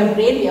 we don't have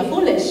brain, we are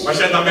foolish.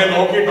 പക്ഷേ നമ്മെ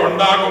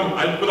നോക്കിയിട്ടുണ്ടാകും,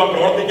 അത്ഭുതം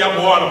പ്രവർത്തിക്കാൻ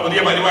പോവാണ്, പുതിയ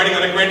പരിപാടി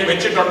നിനക്ക് വേണ്ടി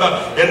വെച്ചിട്ടുണ്ട്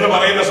എന്ന്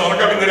പറയുന്ന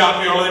സ്വർഗ്ഗം ഇന്ന്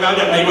രാത്രിയുള്ളതിനാൽ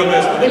ഞാൻ ദൈവത്തെ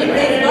സ്തുതിക്കുന്നു.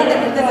 Praise God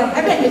that there's a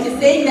heaven which is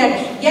saying that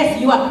yes,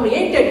 you are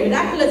created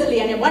miraculously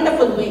and in a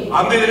wonderful way.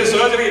 അന്ന് ഇതിന്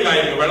സർജറി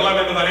ഇല്ലായിരുന്നു. വെള്ളം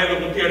എന്ന തലേന്ന്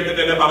കുത്തി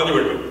എടുത്തിട്ട് എന്നെ പറഞ്ഞു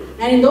വിട്ടു.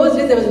 And in those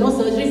days there was no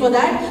surgery for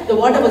that. The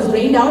water was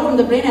drained out from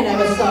the brain and I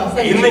was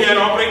sent. ഇന്ന് ഞാൻ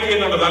ഓപ്പറേറ്റ്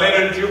ചെയ്യുന്നുണ്ട്. തലയിൽ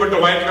ഒരു ട്യൂബ് ഇട്ട്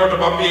വയറ്റിലോട്ട്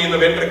പമ്പ് ചെയ്യുന്ന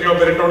വെൻട്രിക്കുലോ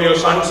പെരിറ്റോണിയൽ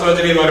ഷണ്ട്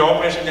സർജറി എന്ന ഒരു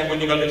ഓപ്പറേഷൻ ഞാൻ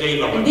കുഞ്ഞുങ്ങൾക്ക്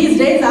ചെയ്യുന്നുണ്ട്. These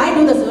days I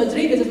do the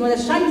surgery, which is known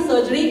as shunt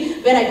surgery,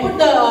 where I put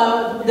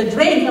the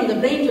drain from the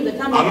brain to the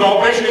tummy. അന്ന്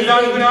ഓപ്പറേഷൻ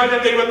ഇല്ലാത്തതിനാൽ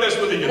ഞാൻ ദൈവത്തെ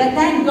സ്തുതിക്കുന്നു. But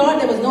thank God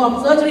there was no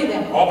surgery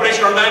there.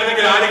 Operation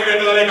ഉണ്ടായിരുന്നെങ്കിൽ ആരെങ്കിലും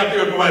എന്റെ തലയിൽ കത്തി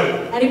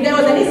വെക്കുമായിരുന്നു. And if there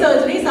was any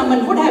surgery,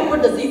 someone would have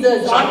put the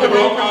scissors on. Shunt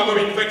block ആകും,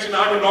 ഇൻഫെക്ഷൻ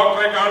ആകും,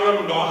 ഡോക്ടറെ കാണണം,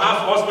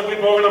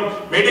 ഹോസ്പിറ്റലിൽ പോകണം,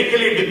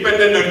 മെഡിക്കലി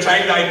ഡിപെൻഡന്റ് ഒരു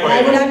ചൈൽഡ് ആയി പോയി.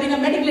 I would have been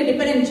a medically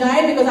dependent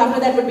child because after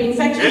that would be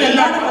infection and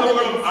lot of other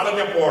things.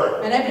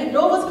 When every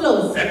door was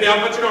closed, എന്റെ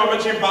അമ്മച്ചനും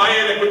അമ്മച്ചിയും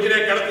പായയിലെ കുഞ്ഞിനെ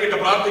കിടത്തിയിട്ട്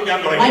പ്രാർത്ഥിക്കാൻ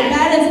തുടങ്ങി. my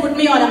parents put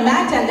me on a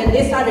mat and then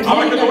they started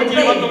അവർക്ക്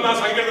praying. 121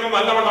 സങ്കീർത്തനം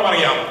നല്ലവണ്ണം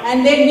അറിയാം. And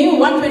they knew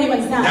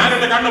 121 Psalms. ഞാൻ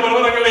എന്റെ കണ്ണ്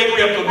പർവ്വതങ്ങളിലേക്ക്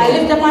ഉയർത്തുന്നു. I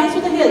lift up my eyes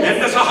to the hills.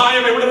 എന്റെ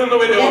സഹായം എവിടെ നിന്ന്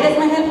വരും? Where does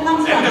my help come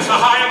from? എന്റെ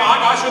സഹായം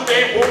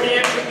ആകാശത്തെയും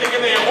ഭൂമിയെയും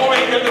സൃഷ്ടിക്കുന്ന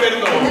യഹോവയിൽ നിന്ന്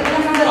വരുന്നു.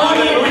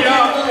 Hallelujah,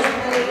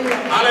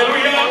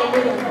 hallelujah.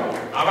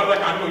 അവരുടെ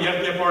കണ്ണ്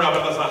ഉയർത്തിയപ്പോൾ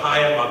അവരുടെ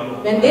സഹായം വന്നു.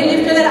 When they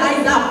lifted their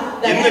eyes up,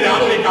 ഇന്ന്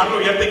രാത്രി കണ്ണ്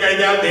ഉയർത്തി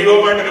കഴിഞ്ഞാൽ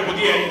ദൈവവുമായിട്ട് ഒരു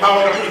പുതിയ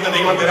എൻകൗണ്ടർ ഇന്ന്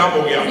ദൈവം തരാൻ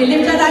പോകുകയാണ്. we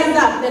lift our eyes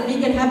up, then we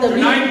can have the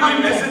real Tonight my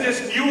message is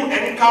new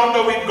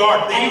encounter with God.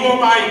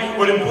 ദൈവവുമായി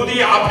ഒരു പുതിയ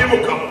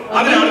അഭിമുഖം.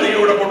 അതിനാണ് ദൈവം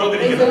ഇവിടെ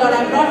കൊണ്ടുവന്നിരിക്കുന്നത്. Lord,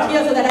 I brought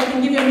here so that I can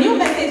give you a new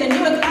message, a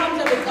new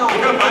encounter with God.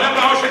 നിങ്ങൾ പല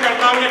പ്രാവശ്യം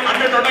കർത്താവിനെ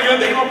കണ്ടിട്ടുണ്ടെങ്കിൽ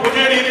ദൈവം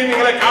പുതിയ രീതിയിൽ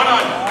നിങ്ങളെ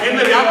കാണാൻ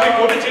ഇന്ന് രാത്രി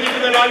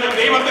കൊതിച്ചിരിക്കുന്നതിനാൽ ഞാൻ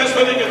ദൈവത്തെ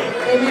സ്തുതിക്കുന്നു.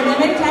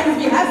 Many times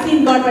we have seen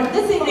God, but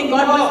this evening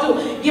God wants to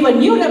give a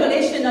new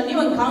revelation, a new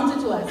encounter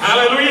to us.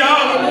 Hallelujah.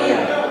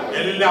 Hallelujah.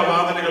 എല്ലാ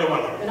വാതിലുകളും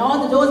അടഞ്ഞു. And all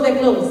the doors were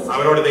closed.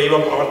 അവരോട്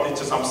ദൈവം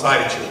പ്രവർത്തിച്ച്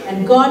സംസാരിച്ചു. And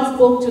God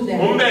spoke to them.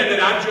 മുമ്പേ എന്റെ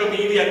രാജ്യവും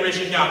നീതി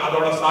അന്വേഷിക്കുക,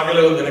 അതോടെ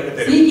സകലവും നിനക്ക്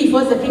തരും. Seek ye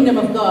first the kingdom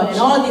of God, and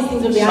all these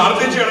things will be added.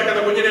 ഛർദ്ദിച്ചു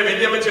കിടക്കുന്ന കുഞ്ഞിനെ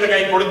വല്യമ്മച്ചിയുടെ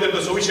കൈ കൊടുത്തിട്ട്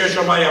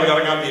സുവിശേഷമായി അവർ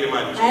ഇറങ്ങാൻ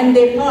തീരുമാനിച്ചു. And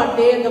they thought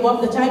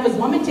the child was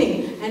vomiting,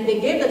 and they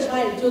gave the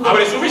child to them.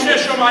 അവർ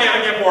സുവിശേഷമായി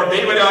ഇറങ്ങിയപ്പോൾ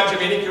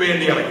ദൈവരാജ്യം എനിക്ക്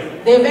വേണ്ടി ഇറങ്ങി.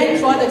 They went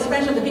for the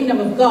expression of the kingdom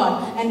of God,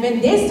 and when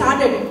they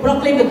started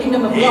proclaim the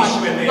kingdom of God,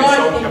 God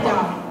came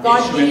down.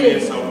 God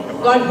healed.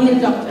 God healed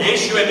doctor.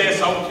 യേശു എന്നെ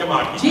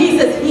സൗഖ്യമാക്കി.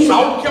 Jesus healed.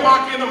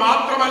 സൗഖ്യമാക്കിയെന്ന്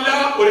മാത്രമല്ല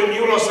ഒരു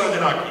neuro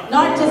surgeon ആക്കി.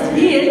 Not just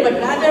healed, but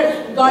rather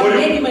God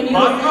made him a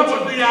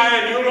മന്ദബുദ്ധിയായ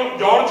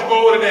George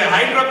കോവൂറിനെ,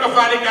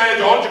 ഹൈഡ്രോകഫാലിക് ആയ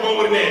George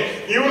കോവൂറിനെ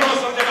neuro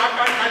surgeon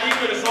ആക്കാൻ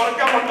കഴിയുന്ന ഒരു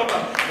സ്വർഗമുണ്ടെന്ന്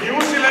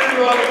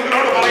ന്യൂസിലൻഡിലുള്ള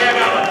നിങ്ങളോട്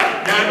പറയാനാണ്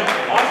ഞാൻ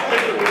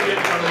ഹോസ്പിറ്റലിൽ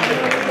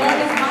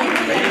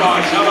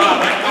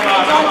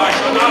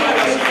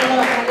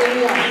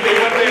ഈ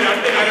ദൈവത്തെ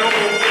രണ്ട് കരവും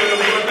പൊക്കിയുള്ള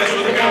ദൈവത്തെ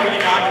ശ്രദ്ധിക്കാൻ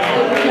എനിക്ക്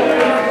ആഗ്രഹം.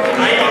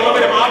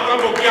 കൈയുള്ളവരെ മാത്രം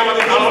പൊക്കിയാൽ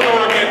മതി,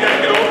 തളർന്നവരൊക്കെ എന്റെ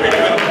അടുക്കൽ ഓർപ്പിച്ചു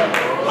വരുന്നു.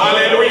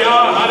 Hallelujah,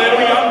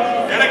 hallelujah.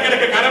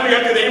 ഇടയ്ക്കിടയ്ക്ക്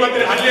കരമുയർത്തി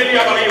ദൈവത്തിന് ഹല്ലേലൂയ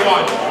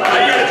പറയുവാൻ,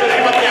 കൈയടിച്ച്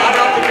ദൈവത്തെ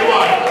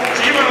ആരാധിക്കുവാൻ,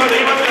 ജീവനുള്ള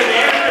ദൈവത്തെ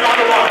നേരിട്ട്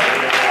കാണുവാൻ,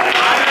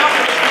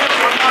 ആരാധന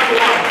ജീവിതം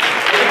ഉണ്ടാക്കുവാൻ,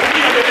 ഒരു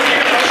പുതിയ ദൈവിക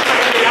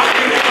ദർശനത്തിന്റെ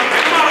യാത്രയിൽ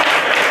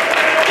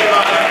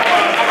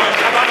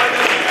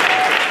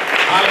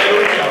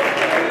Hallelujah.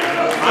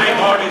 My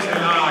God is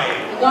alive.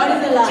 God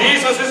is alive.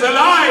 Jesus is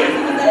alive.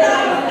 Jesus is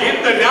alive.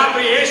 ഇന്ന്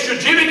രാത്രി യേശു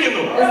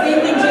ജീവിക്കുന്നു. This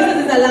evening Jesus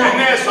is alive.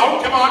 എന്നെ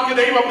സൗഖ്യമാക്കിയ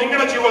ദൈവം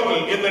നിങ്ങളുടെ ജീവിതത്തിൽ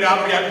ഇന്ന്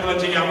രാത്രി അത്ഭുതം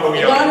ചെയ്യാൻ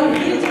പോവുകയാണ്. God who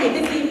heals me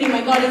this evening,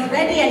 my God is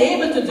ready and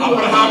able to do it.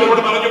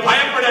 അബ്രഹാമിനോട് പറഞ്ഞു,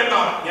 ഭയപ്പെടേണ്ട,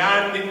 ഞാൻ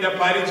നിന്റെ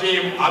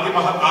പരിചയം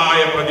അതിമഹത്തായ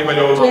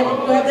പ്രതിഫലവും. To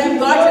Abraham,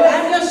 God said, I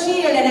am your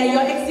shield and I am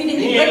your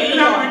exceedingly നീ great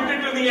എല്ലാം reward.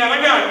 വിട്ടിട്ട് നീ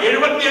ഇറങ്ങാൻ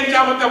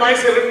 75ാമത്തെ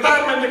വയസ്സിൽ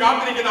റിട്ടയർമെന്റ്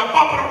കാത്തിരിക്കുന്ന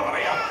അപ്പാപ്പനോട്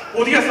പറയാം,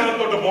 പുതിയ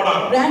സ്ഥലത്തോട്ട് പോടാ.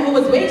 Abraham, who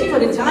was waiting for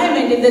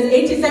retirement in this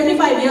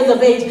 75 years of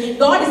age,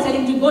 God is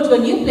telling to go to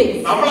a new place.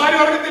 നമ്മൾ ആരും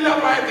അറിയത്തില്ല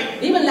പ്രായത്തിൽ.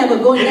 We will never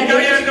go in that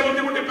എനിക്കറിയാം age. എന്റെ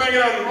ബുദ്ധിമുട്ട് ഇപ്പൊ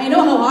എങ്ങനെയാണ്. I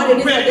know how hard it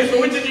is at this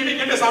സുഖിച്ച് age.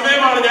 ജീവിക്കേണ്ട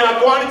സമയമാണ്. ഞാൻ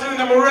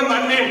അധ്വാനിച്ചതിന്റെ മുഴുവൻ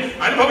നന്മയും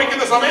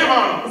അനുഭവിക്കുന്ന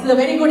സമയമാണ്. This is a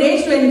very good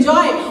age to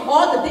enjoy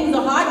all the things,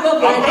 the hard work.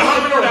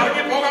 അബ്രഹാമിനോട്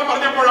ഇറങ്ങി പോകാൻ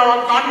പറഞ്ഞപ്പോൾ അവൻ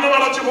കണ്ണു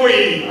അടച്ചു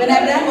പോയി. When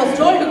Abraham was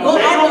told to go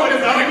out of ഒരു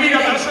ധാർമ്മിക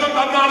ദർശനം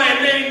തന്നാണ്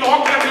എന്നെ ഈ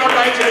ഡോക്ടറിലോട്ട്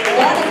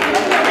അയച്ചിരിക്കുന്നത്.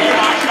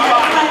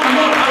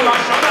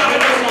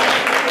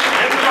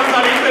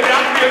 എന്തുകൊണ്ടാണ് ഇന്ന്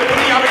രാത്രി ഒരു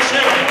പുതിയ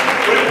അഭിഷേകം,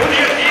 ഒരു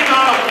പുതിയ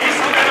തീനാളം ഈ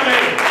സമയമേ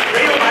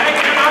ദൈവം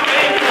അയക്കാൻ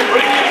ആഗ്രഹിക്കുന്നു.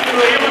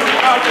 ഒരുങ്ങിയിരിക്കുന്നു ദൈവത്തെ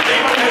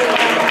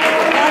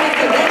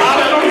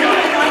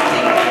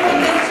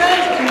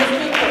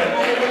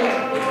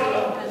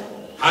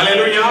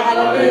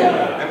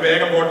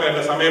വേഗം പോട്ടെ,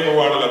 എന്റെ സമയം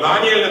പോവാണല്ലോ.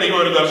 ദാനിയേലിന് ദൈവം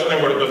ഒരു ദർശനം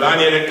കൊടുത്തു.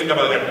 Daniel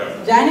 8:18.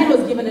 Daniel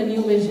was given a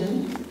new vision.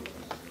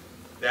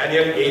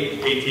 Daniel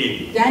 8:18.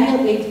 Daniel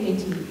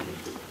 8:18.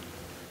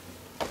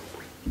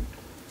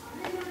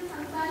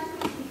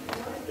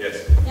 Yes.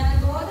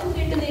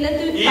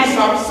 ഈ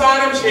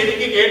സംസാരം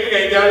ശരിക്ക് കേട്ട്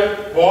കഴിഞ്ഞാൽ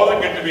ബോധം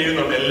കെട്ട്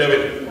വീഴുന്നുണ്ട്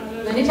എല്ലാവരും.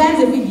 Many times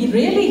if we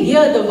really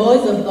hear the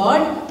voice of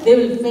God, they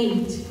will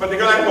faint.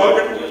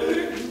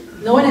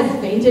 No one has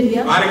fainted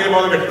here. ആരെങ്കിലും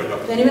ബോധം കെട്ടിട്ടുണ്ടോ?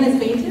 Anyone has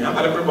fainted? ഞാൻ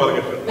പലപ്പോഴും ബോധം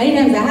കെട്ടിട്ടുണ്ട്. Many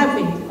times I have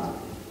fainted.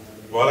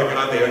 ബോധം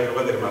കെടാൻ ദൈവം കൃപ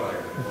തരുമാറാകട്ടെ.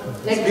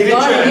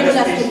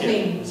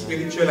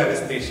 Spiritual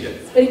anaesthesia.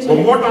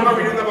 മുമ്പോട്ടാണോ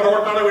വീഴുന്ന,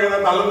 പുറകോട്ടാണോ വീഴുന്ന,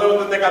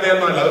 തള്ളുന്നതിന്റെ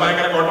കഥയൊന്നുമല്ല. അത്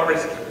ഭയങ്കര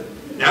കോൺട്രവേഴ്സി.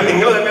 ഞാൻ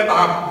നിങ്ങൾ തന്നെ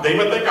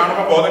ദൈവത്തെ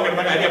കാണുമ്പോൾ ബോധം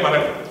കെട്ടുന്ന കാര്യം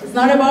പറയുന്നത്. It's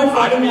not about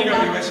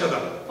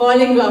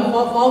falling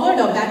forward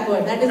or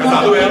backward. That is not.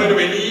 അത് വേറൊരു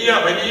വലിയ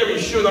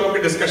ഇഷ്യൂ നമുക്ക്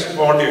ഡിസ്കഷൻ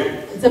പോകേണ്ടി വരും.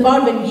 It's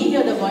about when we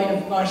hear the voice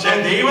of God. പക്ഷേ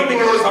ദൈവം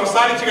നിങ്ങളോട്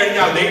സംസാരിച്ചു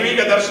കഴിഞ്ഞാൽ,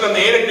 ദൈവിക ദർശനം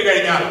നേരിട്ട്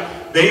കഴിഞ്ഞാൽ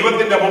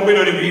ദൈവത്തിന്റെ മുമ്പിൽ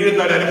ഒരു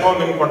വീഴുന്ന ഒരു അനുഭവം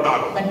നിങ്ങൾക്ക്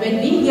ഉണ്ടാകും. But when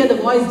we hear the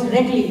voice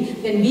directly,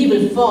 then we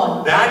will fall.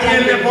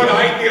 ദാനിയേലിനെ പോലെ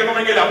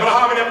ആയിത്തീരണമെങ്കിൽ,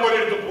 അബ്രഹാമിനെ പോലെ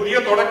ഒരു പുതിയ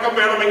തുടക്കം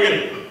വേണമെങ്കിൽ,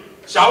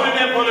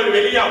 ശൗലിനെ പോലെ ഒരു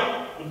വലിയ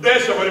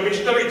ഉദ്ദേശം, ഒരു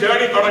മിഷണറി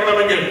ജേർണി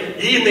തുടങ്ങണമെങ്കിൽ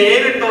ഈ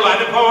നേരിട്ടുള്ള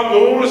അനുഭവം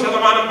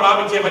 100%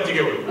 പ്രാപിച്ചേ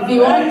പറ്റുകയുള്ളൂ. If we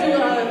want to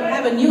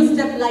have a new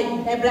step like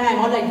Abraham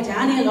or like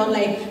Daniel or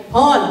like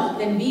Paul,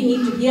 then we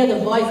need to hear the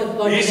voice of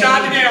God.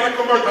 ഈശാദിനെ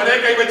ഇറക്കുമ്പോൾ തലേ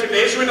കൈവച്ചിട്ട്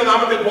യേശുവിന്റെ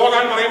നാമത്തിൽ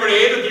പോകാൻ പറയുമ്പോൾ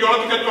ഏത്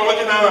തിയോളജിക്കൽ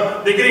കോളേജിനാണ്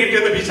ഡിഗ്രി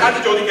കിട്ടിയെന്ന് പിശാച്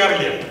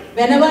ചോദിക്കാറില്ല.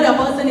 Whenever a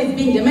person is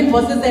being demon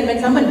possessed and when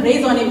someone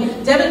prays on him,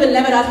 devil will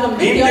never ask from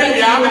which theology.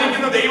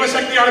 വ്യാപരിക്കുന്ന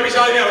ദൈവശക്തിയാണ്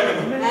പിശാചിനെ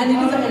ഇറക്കുന്നത്. And it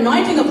is the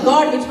anointing of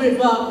God which will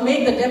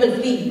make the devil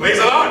flee. Praise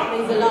the Lord.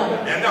 Praise the Lord.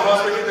 എന്റെ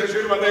ഹോസ്പിറ്റലിൽ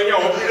തൃശ്ശൂർ വന്നു കഴിഞ്ഞാൽ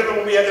ഓപ്പറേഷന്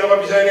മുമ്പ് ഞാൻ ചിലപ്പോൾ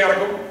പിശാചിനെ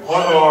ഇറക്കും,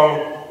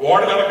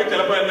 വാർഡിലിറക്കും,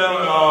 ചിലപ്പോൾ എന്റെ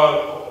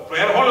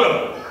prayer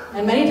ഹാളിലിറക്കും.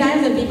 And many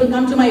times when people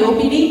come to my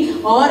OPD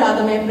or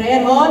other my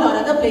prayer hall or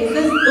other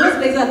places, those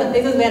places are the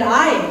places where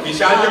I pray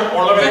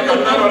and the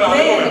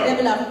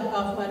devil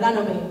run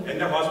away.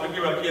 എന്റെ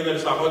ഹോസ്പിറ്റലിൽ work ചെയ്യുന്ന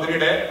ഒരു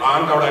സഹോദരിയുടെ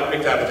aunt അവിടെ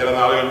admit ആയിരുന്നു ചില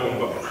നാളുകൾക്ക്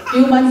മുമ്പ്.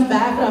 Few months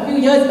back, a few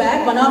years back,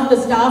 one of the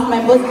staff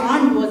members'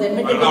 aunt was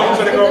admitted to the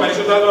hospital.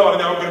 പരിശുദ്ധാത്മാവ്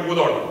പറഞ്ഞു അവർക്ക് ഒരു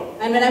ഭൂതമുണ്ട്.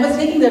 And when I was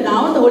taking the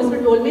round, the Holy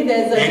Spirit told me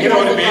there's a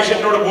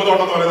പേഷ്യന്റിനോട്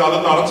ഭൂതമുണ്ടെന്ന് പറയുന്നത് അത്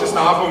നിറച്ച്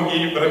സ്റ്റാഫും ഈ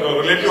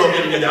relative ഒക്കെ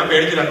ഇരിക്കുക. ഞാൻ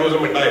പേടിച്ച് 2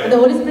 ദിവസം ഉണ്ടായിരുന്നു. The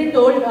Holy Spirit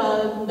told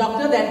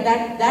doctor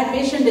that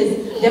patient is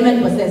demon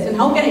possessed. And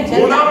how can I tell?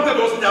 മൂന്നാമത്തെ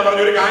ദിവസം ഞാൻ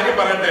പറഞ്ഞു ഒരു കാര്യം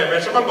പറയട്ടെ,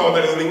 വിഷമം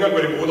തോന്നരുത്, നിങ്ങൾക്ക്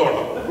ഒരു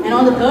ഭൂതമുണ്ട്. And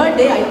on the third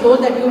day, I told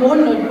that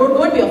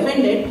don't be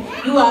offended.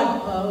 You are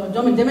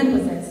demon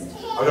possessed.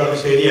 അവരത്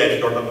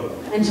ശരിയായിട്ടുണ്ടെന്ന്.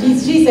 And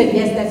she said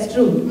yes, that's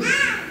true.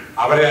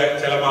 അവരെ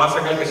ചില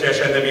മാസങ്ങൾക്ക്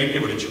ശേഷം എന്നെ വീട്ടിൽ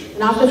വിളിച്ചു.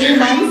 After 2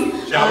 months,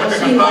 അവർക്ക്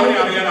കർത്താവിനെ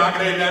അറിയാൻ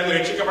ആഗ്രഹമില്ലായിരുന്നു,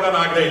 രക്ഷിക്കപ്പെടാൻ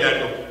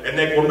ആഗ്രഹമില്ലായിരുന്നു.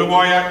 എന്നെ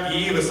കൊണ്ടുപോയ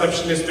ഈ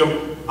റിസപ്ഷനിസ്റ്റും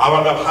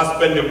അവരുടെ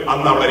ഹസ്ബൻഡും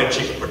അന്ന് അവളെ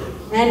രക്ഷിക്കപ്പെട്ടു.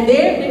 And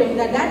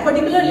that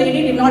particular lady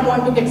did not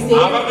want to get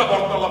saved. അവരുടെ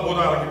പുറത്തുള്ള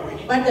ഭൂതം ഇറങ്ങിപ്പോയി.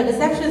 But the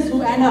receptionist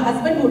and her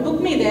husband who took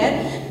me there,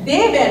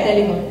 they were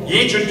delivered. ഈ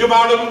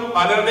ചുറ്റുപാടും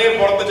പലരുടെയും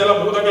പുറത്ത് ചില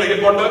ഭൂതങ്ങൾ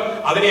ഇരിപ്പുണ്ട്.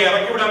 അതിനെ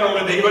ഇറക്കി വിടാനുള്ള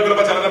ദൈവകൃപ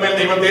ചിലരുടെ മേൽ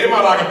ദൈവം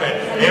തെരുമാറാകട്ടെ.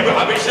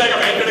 അഭിഷേകം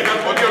ഏറ്റെടുക്കാൻ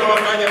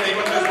കൊതിയുള്ളവർക്കായി ഞാൻ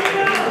ദൈവത്തെ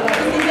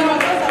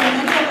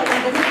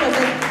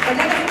But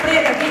let us pray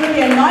that we will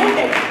be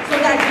anointed so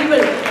that we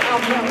will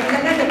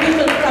let the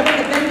people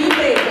when we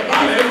pray.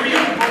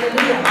 Hallelujah.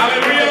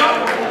 Hallelujah.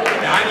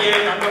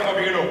 Daniel കണ്ടപ്പോൾ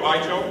വീണു.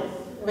 വായിച്ചോ.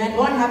 When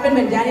what happened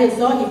when Daniel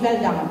saw, he fell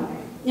down.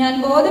 ഞാൻ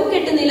ബോധം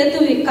കെട്ട് നിലത്ത്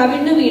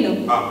കവിണ്ണു വീണു.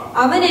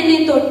 അവൻ എന്നെ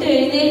തൊട്ട്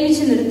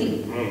എഴുന്നേൽപ്പിച്ചു നിർത്തി.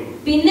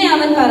 പിന്നെ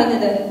അവൻ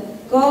പറഞ്ഞത്,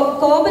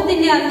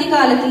 കോപത്തിന്റെ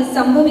അന്ത്യകാലത്തിൽ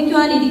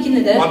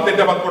സംഭവിക്കുവാനിരിക്കുന്നത്.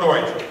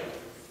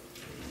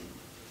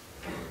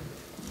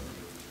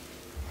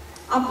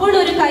 അപ്പോൾ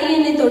ഒരു കൈ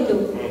എന്നെ തൊട്ടു.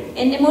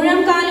 എന്റെ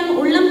മുഴംകാലും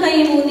ഉള്ളം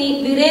കൈയും ഊന്നി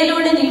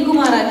വിറയലോടെ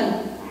നിൽക്കുമാറാക്കി.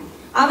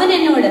 അവൻ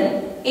എന്നോട്,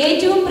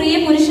 ഏറ്റവും പ്രിയ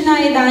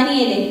പുരുഷനായ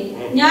ദാനിയേലേ,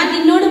 ഞാൻ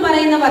നിന്നോട്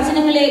പറയുന്ന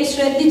വചനങ്ങളെ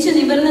ശ്രദ്ധിച്ചു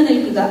നിവർന്നു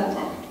നിൽക്കുക.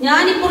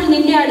 ഞാനിപ്പോൾ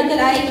നിന്റെ അടുക്കൽ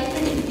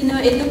അയക്കപ്പെട്ടിരിക്കുന്നു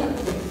എന്ന്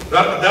പറഞ്ഞു.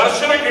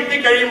 ദർശനം കിട്ടി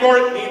കഴിയുമ്പോൾ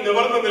നീ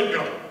നിവർന്നു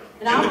നിൽക്കണം.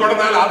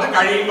 എന്തുകൊണ്ടെന്നാൽ അത്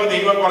കഴിയുമ്പോൾ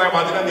ദൈവം കുറെ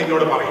വചനം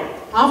നിന്നോട് പറയും.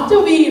 After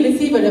we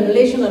receive a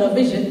revelation or a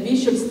vision, we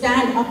should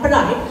stand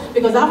upright,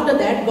 because after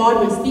that God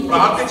will speak.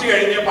 പ്രാർത്ഥിച്ചു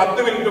കഴിഞ്ഞ്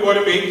 10 മിനിറ്റ്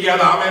പോലും വെയിറ്റ്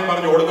ചെയ്യാതെ ആമേൻ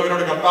പറഞ്ഞു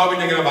ഓടുന്നവരോട്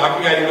കർത്താവിന്റെ ഇങ്ങനെ ബാക്കി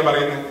കാര്യങ്ങൾ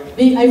പറയുന്നത്.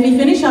 If we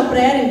finish our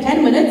prayer in 10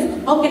 minutes,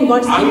 how can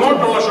God speak?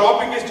 അങ്ങോട്ടുള്ള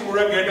ഷോപ്പിംഗ് ലിസ്റ്റ്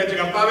മുഴുവൻ കേട്ടേച്ച്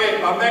കർത്താവേ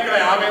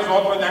തന്നേക്കണേ ആമേൻ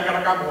സ്വോത്രം ഞാൻ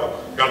കിടക്കാൻ പോവാ.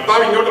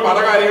 കർത്താവ് ഇങ്ങോട്ട് പല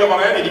കാര്യങ്ങൾ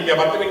പറയാനിരിക്കുക.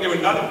 10 മിനിറ്റ്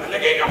മിണ്ടാതെ നല്ല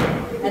കേൾക്കാം.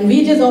 And we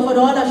just offer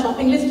all our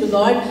shopping list to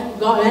God,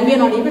 and we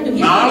are not able to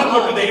hear. നാളെ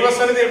തൊട്ട്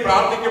ദൈവസന്നിധിയിൽ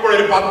പ്രാർത്ഥിക്കുമ്പോൾ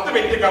ഒരു 10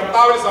 മിനിറ്റ്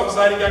കർത്താവിന്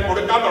സംസാരിക്കാൻ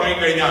കൊടുക്കാൻ തുടങ്ങി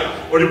കഴിഞ്ഞാൽ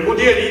ഒരു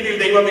പുതിയ രീതിയിൽ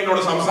ദൈവം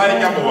നിന്നോട്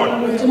സംസാരിക്കാൻ പോവാണ്.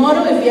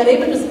 Tomorrow if we are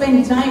able to spend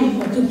time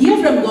to hear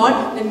from God,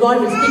 then God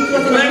will speak to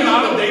us.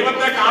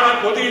 ദൈവത്തെ കാണാൻ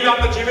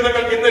കൊതിയില്ലാത്ത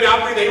ജീവിതങ്ങൾക്ക് ഇന്ന്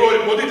രാത്രി ദൈവം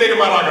ഒരു കൊതി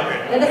തരുമാറാകട്ടെ.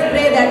 Let us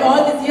pray that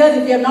all these years,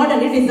 if we have not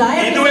any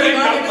desire, ഇതുവരെ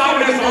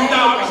കർത്താവിനെ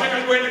സ്വന്തം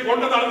ആവശ്യങ്ങൾക്ക് വേണ്ടി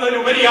കൊണ്ടു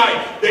നടന്നതിനുപരിയായി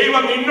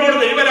ദൈവം നിന്നോട്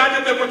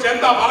ദൈവരാജ്യത്തെ കുറിച്ച്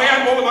എന്താ പറയാൻ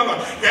പോകുന്നത്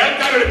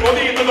കേൾക്കാൻ ഒരു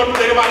കൊതി ഇന്ന് തൊട്ട്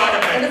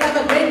തരുമാറാകട്ടെ. Let us have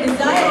a great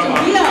desire to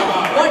hear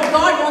what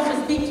God wants to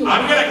speak to us.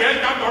 അങ്ങനെ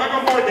കേൾക്കാൻ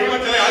തുടങ്ങുമ്പോൾ ദൈവം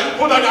ചില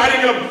അത്ഭുത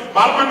കാര്യങ്ങളും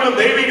മർമ്മങ്ങളും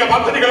ദൈവിക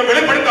പദ്ധതികളും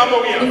വെളിപ്പെടുത്താൻ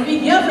പോവുകയാണ്. If we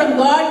hear from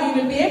God, we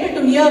will be able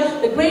to hear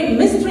the great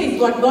mysteries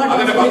what God wants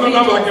to reveal. അതിന്റെ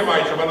 12ാം വാക്യം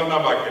വായിച്ചു.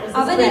 12ാം വാക്യം.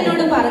 അവൻ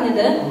എന്നോട്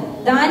പറഞ്ഞത്,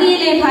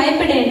 ദാനിയേലേ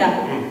ഭയപ്പെടേണ്ട.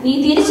 നീ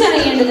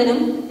തിരിച്ചറിയേണ്ടതിനും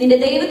നിന്റെ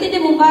ദൈവത്തിന്റെ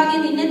മുമ്പാകെ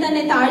നിന്നെ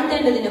തന്നെ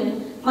താഴ്ത്തേണ്ടതിനും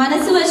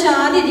മനസ്സ് വച്ച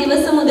ആദ്യ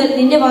ദിവസം മുതൽ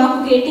നിന്റെ വാക്ക്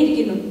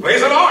കേട്ടിരിക്കുന്നു.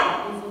 Praise the Lord.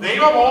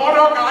 ദൈവം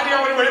ഓരോ കാര്യം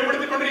അവൻ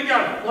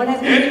വെളിപ്പെടുത്തിക്കൊണ്ടിരിക്കുകയാണ്.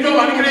 ഏറ്റവും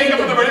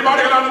അനുഗ്രഹിക്കപ്പെട്ട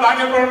വെളിപാടുകളാണ്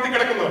ദാനിയേൽ പ്രവൃത്തി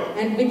കിടക്കുന്നത്.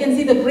 And we can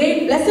see the great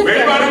blessed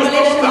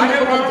revelation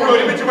Daniel പ്രവൃത്തി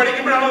ഒരുമിച്ച്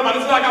പഠിക്കുമ്പോഴാണ് അത്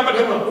മനസ്സിലാക്കാൻ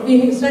പറ്റുന്നത്. We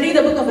study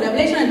the book of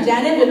Revelation and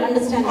Daniel will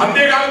understand.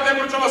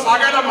 അന്ത്യകാലത്തെക്കുറിച്ചുള്ള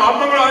സകല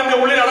മർമ്മങ്ങളും അതിന്റെ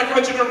ഉള്ളിൽ അടക്കി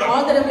വെച്ചിട്ടുണ്ട്.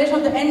 All the revelation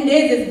of the end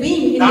days is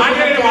being in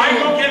Daniel വായി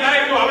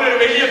നോക്കിയതായിരുന്നു. അവനൊരു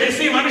വലിയ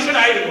ബിസി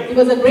മനുഷ്യനായിരുന്നു. He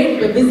was a great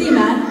busy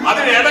man.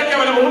 അതിനിടയ്ക്ക്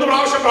അവന് 3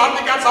 പ്രാവശ്യം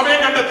പ്രാർത്ഥിക്കാൻ സമയം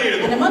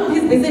കണ്ടെത്തിയിരുന്നു. And among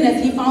his busyness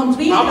he found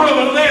 3. നമ്മൾ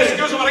വെറുതെ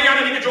എക്സ്ക്യൂസ് പറയാണ്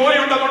എനിക്ക് ജോലി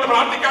ഉണ്ടെന്നുകൊണ്ട്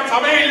പ്രാർത്ഥിക്കാൻ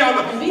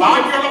സമയമില്ലാന്ന്.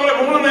 ബാക്കിയുള്ളവരെ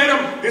 3 നേരം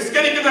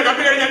നിസ്കരിക്കുന്ന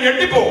കണ്ടു കഴിഞ്ഞാൽ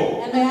ഞെട്ടിപ്പോകും.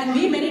 And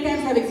we many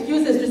times have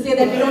excuses to say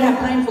that we don't have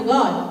time for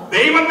God.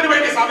 ദൈവത്തിന്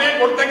വേണ്ടി സമയം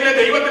കൊടുത്തെങ്കിലേ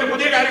ദൈവത്തിന്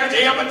പുതിയ കാര്യങ്ങൾ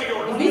ചെയ്യാൻ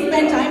പറ്റുകയുള്ളൂ. If we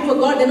spend time for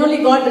God, then only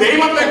God will.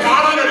 ദൈവത്തെ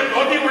കാണാൻ ഒരു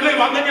കൊതി ഉള്ളിൽ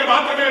വന്നെങ്കിൽ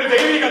മാത്രമേ ഒരു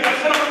ദൈവിക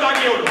ദർശനം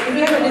ഉണ്ടാകുകയുള്ളൂ. If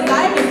we have a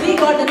desire to see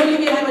God, then only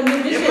we have a new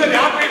vision. ഇന്ന്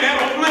രാത്രി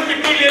വേറെ ഒന്നും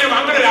കിട്ടിയില്ലെങ്കിലും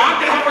അങ്ങനെ ഒരു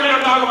ആഗ്രഹം ഉള്ളിൽ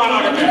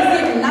ഉണ്ടാകുമാറാകട്ടെ.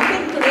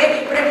 Nothing today,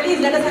 but at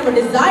least let us have a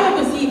desire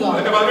to see God.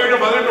 അതിന്റെ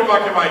 17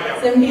 വാക്യം വായിക്കാം.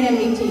 17 and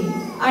 18.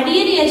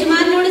 അടിയന്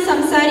യജമാനോട്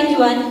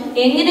സംസാരിക്കുവാൻ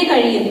എങ്ങനെ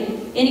കഴിയും?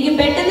 എനിക്ക്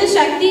പെട്ടെന്ന്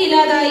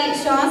ശക്തിയില്ലാതായി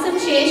ശ്വാസം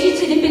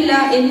ശേഷിച്ചിരിപ്പില്ല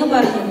എന്ന്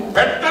പറഞ്ഞു.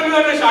 പെട്ടെന്ന്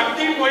തന്നെ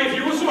ശക്തിയും പോയി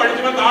ഫ്യൂസും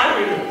അടിച്ചപ്പോൾ താഴെ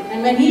വീണു.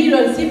 And when he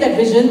received that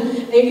vision,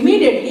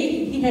 immediately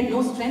he had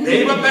no strength.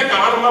 ദൈവത്തെ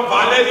കാണുമ്പോൾ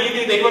പല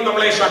രീതിയിൽ ദൈവം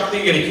നമ്മളെ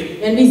ശക്തീകരിക്കും.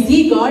 When we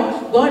see God,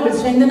 God will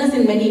strengthen us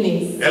in many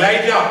ways.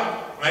 Elijah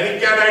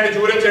മരിക്കാനായിട്ട്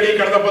ചൂരച്ചെടി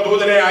കിടന്നപ്പോൾ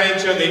ദൂതനെ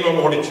അയച്ച് ദൈവം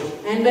ഓടിച്ചു.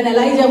 And when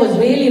Elijah was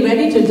really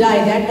ready to die,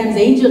 that time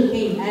the angel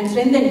came and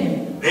strengthened him.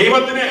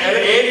 ദൈവത്തിന്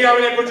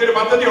ഏലിയാവിനെ കുറിച്ച് ഒരു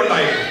പദ്ധതി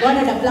ഉണ്ടായിരുന്നു. God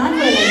had a plan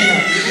for Elijah.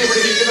 ഇവിടെ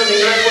ഇരിക്കുന്ന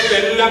നിങ്ങളെ കുറിച്ച്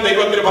എല്ലാം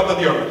ദൈവത്തിന്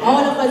പദ്ധതിയുണ്ട്.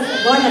 All of us,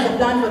 God has a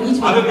plan for each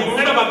one. അത്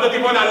നിങ്ങളുടെ പദ്ധതി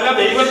പോലെ അല്ല,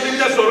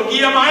 ദൈവത്തിന്റെ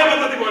സ്വർഗീയമായ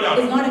പദ്ധതി പോലെയാണ്.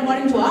 It is not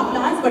according to our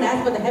plans, but as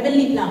per the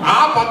heavenly plan. ആ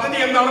പദ്ധതി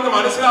എന്താണെന്ന്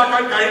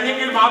മനസ്സിലാക്കാൻ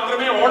കഴിഞ്ഞെങ്കിൽ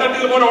മാത്രമേ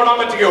ഓടേണ്ടതുപോലെ ഓടാൻ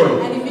പറ്റുകയുള്ളൂ.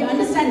 And if we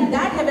understand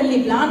that heavenly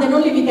plan, then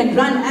only we can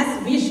run as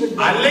we should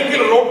run.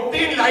 അല്ലെങ്കിൽ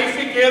റൊട്ടീൻ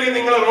ലൈഫിൽ കയറി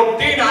നിങ്ങൾ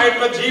റൊട്ടീൻ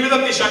ആയിട്ടുള്ള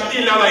ജീവിതത്തിൽ ശക്തി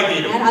ഇല്ലാതായി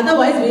തീരും. And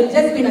otherwise we will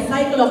just be in a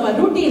cycle of a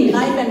routine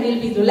life and we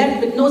will be left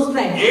with no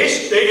strength.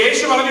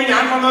 യേശു പറഞ്ഞു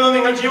ഞാൻ വന്നത്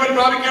നിങ്ങൾ ജീവൻ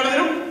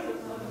പ്രാപിക്കേണ്ടതിനും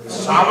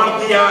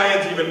സമൃദ്ധിയായ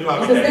ജീവൻ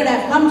പ്രാപിക്കാൻ. Jesus said, I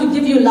have come to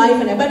give you life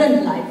and abundant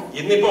life.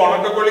 ഇന്നിപ്പോ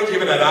ഉണക്കക്കൊള്ളി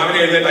ജീവനാ. രാവിലെ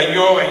എഴുന്നേറ്റ്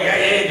അയ്യോ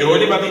അയ്യേ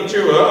ജോലി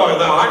മതിച്ചു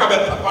ഇത് ആകെ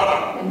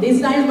ബന്ധപ്പാടാണ്. And these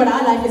times, but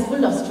our life is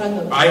full of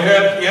struggle. I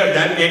heard here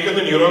ഞാൻ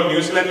കേൾക്കുന്ന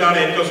ന്യൂസിലൻഡിലാണ്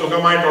ഏറ്റവും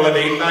സുഖമായിട്ടുള്ള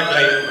laid back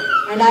life.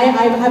 And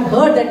I have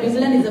heard that New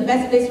Zealand is the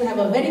best place to have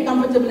a very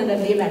comfortable and a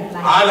laid back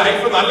life. ആ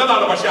life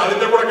നല്ലതാണ്, പക്ഷെ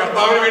അതിന്റെ കൂടെ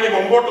കർത്താവിന് വേണ്ടി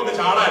മുമ്പോട്ടൊന്ന്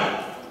ചാടാൻ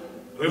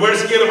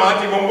റിവേഴ്സ് ഗിയർ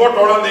മാറ്റി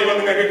മുമ്പോട്ടോടാൻ ദൈവം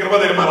നിങ്ങൾക്ക് കൃപ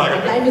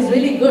തരുമാറാകട്ടെ. Life is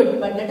really good,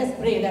 but let us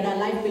pray that our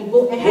life will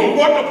go ahead.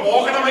 മുമ്പോട്ട്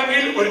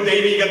പോകണമെങ്കിൽ ഒരു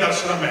ദൈവിക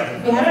ദർശനം വേണം.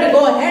 We have to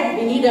go ahead.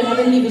 We need a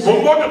heavenly vision.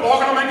 മുമ്പോട്ട്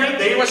പോകണമെങ്കിൽ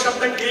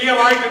ദൈവശബ്ദം ക്ലിയർ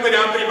ആയിട്ട് ഇന്ന്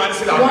രാത്രി We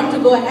മനസ്സിലാക്കണം. want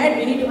to go ahead.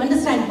 We need to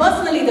understand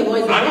personally the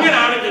voice of God.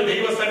 അങ്ങനെയാണെങ്കിൽ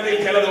ദൈവസന്നിധിയിൽ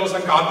ചില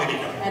ദിവസം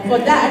കാത്തിരിക്കണം. And for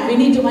that, we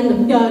need to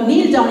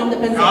kneel down in the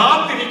presence of God.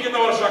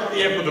 കാത്തിരിക്കുന്നവർ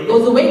ശക്തിയെ പുതുക്കും.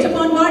 Those who wait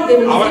upon God, they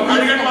will our receive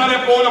കഴുകന്മാരെ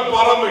പോലെ They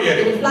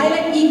പറന്നുയരും. will fly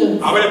like eagles.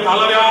 അവരെ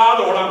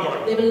തളരാതെ ഓടാൻ തുടങ്ങും.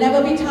 They will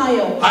never be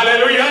tired.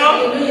 Hallelujah,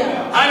 Hallelujah.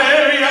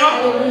 Hallelujah.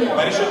 Hallelujah.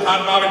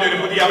 പരിശുദ്ധാത്മാവിന്റെ ഒരു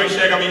പുതിയ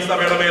അഭിഷേകം ഈ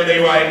സഭയുടെ മേൽ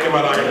ദൈവം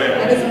അയക്കുമാറാകട്ടെ.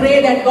 Let us pray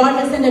that God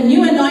will send a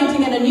new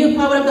anointing and a new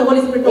power of the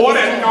Holy Spirit. ഒരു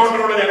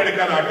എൻകൗണ്ടറോടെ ഞാൻ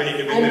എടുക്കാൻ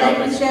ആഗ്രഹിക്കുന്നു. I would like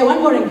to share one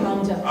more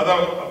encounter. അത്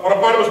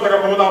പുറപ്പാട് പുസ്തകം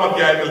 3-ാം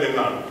അധ്യായത്തിൽ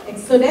നിന്നാണ്.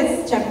 Exodus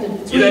chapter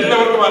 3.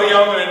 ഇതെല്ലാവർക്കും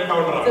അറിയാവുന്ന ഒരു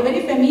എൻകൗണ്ടറാണ്. It's a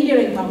very familiar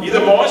encounter. ഇത്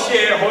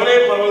മോശയെ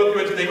ഹോരേബ് പർവ്വതത്തിൽ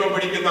വെച്ച് ദൈവം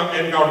പിടിക്കുന്ന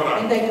എൻകൗണ്ടറാണ്.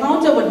 And the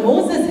encounter what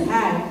Moses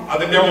had.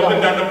 അതിന്റെ 1,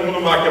 2,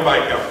 3 വാക്യം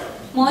വായിക്കാം.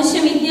 മോശ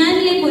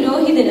മിദ്യാനിലെ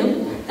പുരോഹിതനും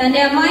തന്റെ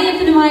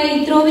അമ്മായിയപ്പനുമായ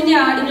യിത്രോവിന്റെ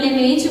ആടുകളെ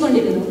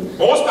മേയിച്ചുകൊണ്ടിരുന്നു.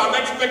 Most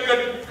unexpected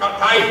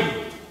time.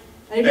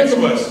 Next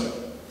verse.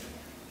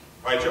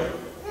 വായിച്ചോ.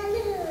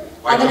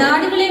 അവൻ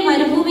ആടുകളെ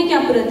മരുഭൂമിക്ക്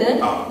അപ്പുറത്ത്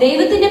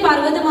ദൈവത്തിന്റെ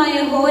പർവ്വതമായ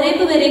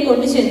ഹോരേബ് വരെ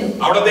കൊണ്ടുചെന്നു.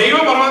 അവിടെ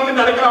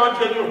ദൈവപർവ്വതത്തിന്റെ അടുക്കൽ അവൻ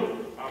ചെന്നു.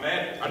 ആമേൻ.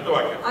 അടുത്ത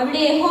വാക്യം.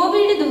 അവിടെ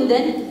യഹോവയുടെ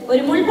ദൂതൻ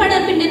ഒരു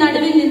മുൾപടർപ്പിന്റെ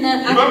നടുവിൽ നിന്ന്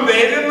ഇവൻ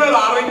വരുന്നത്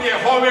അറിഞ്ഞ്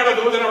യഹോവയുടെ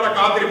ദൂതൻ അവിടെ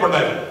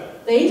കാത്തിരിപ്പുണ്ടായിരുന്നു.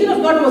 The angel of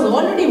God was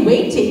already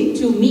waiting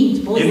to meet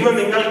Moses. ഇന്ന്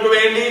നിങ്ങൾക്ക്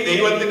വേണ്ടി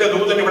ദൈവത്തിന്റെ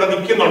ദൂതൻ ഇവിടെ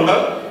നിൽക്കുന്നുണ്ട്.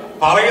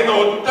 പറയുന്ന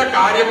ഒറ്റ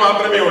കാര്യം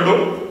മാത്രമേ ഉള്ളൂ.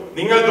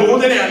 നിങ്ങൾ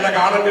ദൂതനെ അല്ല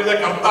കാണേണ്ടത്,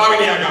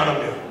 കർത്താവിനെയാണ്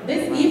കാണേണ്ടത്.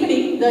 This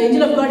evening, the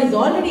angel of God is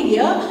already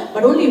here,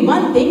 but only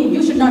one thing,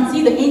 you should not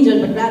see the angel,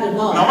 but rather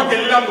God.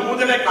 നമുക്കെല്ലാം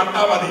ദൂതനെ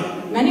കണ്ടാൽ മതി.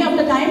 Many of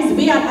the times,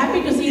 we are happy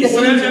to see the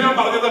Israel angel. ജനം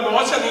പറഞ്ഞത്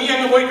മോശ നീ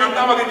അങ്ങ് പോയി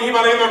കണ്ടാൽ മതി, നീ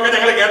പറയുന്നതൊക്കെ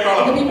ഞങ്ങൾ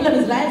കേട്ടോളാം. The people of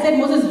Israel said,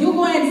 Moses, you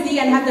go and see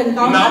and have the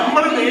encounter.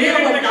 നമ്മൾ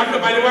നേരിട്ട് കണ്ട്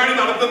പരിപാടി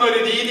നടത്തുന്ന ഒരു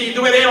രീതി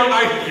ഇതുവരെ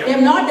ഉണ്ടായിട്ടില്ല. We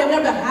have not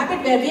developed a habit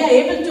where we are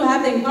able to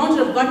have the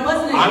encounter of God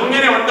personally.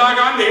 അങ്ങനെ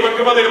ഉണ്ടാകാൻ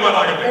ദൈവകൃപ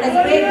തരുമാറാകട്ടെ. Let us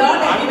pray God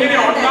that we അങ്ങനെ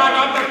will have that.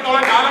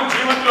 ഉണ്ടാകാത്തിടത്തോളം കാലം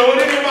ജീവിതത്തിൽ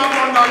ഒരു വിവാഹം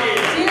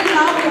ഉണ്ടാകുകയില്ല. Till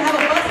now, we have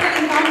a personal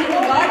encounter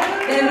with God.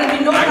 There will be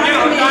no അങ്ങനെ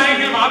transformation.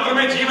 ഉണ്ടായെങ്കിൽ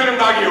മാത്രമേ ജീവൻ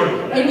ഉണ്ടാകുകയുള്ളൂ.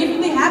 And if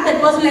we have that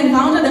personal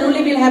encounter, then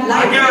only we'll have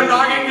life. അങ്ങനെ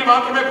ഉണ്ടായെങ്കിൽ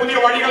മാത്രമേ പുതിയ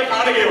വഴികൾ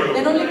കാണുകയുള്ളൂ.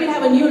 Then only we'll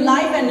have a new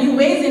life and new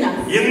ways in us.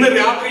 ഇന്ന്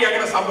രാത്രി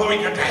അങ്ങനെ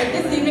സംഭവിക്കട്ടെ. But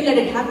this evening, let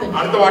it happen.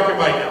 അടുത്ത വാക്യം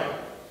വായിക്കാം.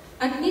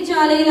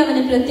 അഗ്നിജ്വാലയിൽ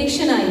അവന്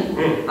പ്രത്യക്ഷനായി.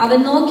 അവൻ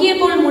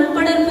നോക്കിയപ്പോൾ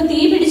മുൾപടർപ്പ് തീ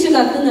പിടിച്ചു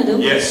കത്തുന്നതും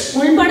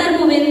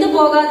മുൾപടർപ്പ് വെന്തു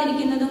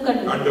പോകാതിരിക്കുന്നതും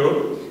കണ്ടു.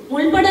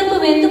 മുൾപടർപ്പ്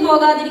വെന്തു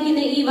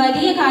പോകാതിരിക്കുന്ന ഈ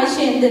വലിയ കാഴ്ച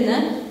എന്തെന്ന്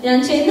ഞാൻ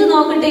ചെന്ന്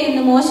നോക്കട്ടെ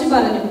എന്ന് മോശ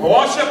പറഞ്ഞു.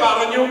 മോശ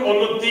പറഞ്ഞു,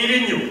 ഒന്ന്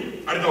തിരിഞ്ഞു.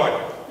 അടുത്ത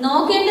വാക്യം.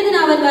 നോക്കേണ്ടതിന്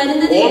അവൻ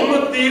വരുന്നത് ഒന്ന്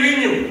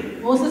തിരിഞ്ഞു.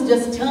 Moses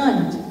just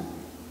turned.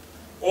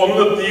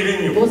 ഒന്ന്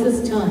തിരിഞ്ഞു. Moses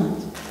turned.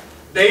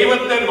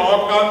 ദൈവത്തെ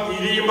നോക്കാൻ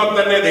തിരിയുമ്പോൾ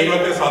തന്നെ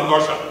ദൈവത്തെ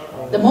സന്തോഷം.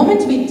 The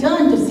moment we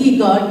turn to see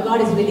God, God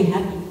is really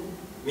happy.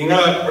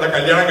 നിങ്ങൾ ഇവിടെ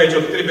കല്യാണം കഴിച്ച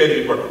ഒത്തിരി പേര്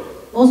ഇരിപ്പുണ്ട്.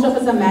 Most of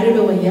us are married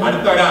over here.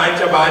 അടുത്ത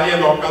ഒരാഴ്ച ഭാര്യയെ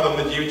നോക്കാതെ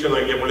ഒന്ന് ജീവിച്ചു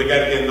നോക്കിയ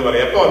പുള്ളിക്കാരത്തി എന്ത്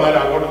പറയാം? എപ്പോ വന്നാലും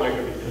അങ്ങോട്ട്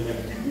നോക്കി.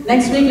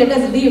 Next week, let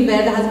us leave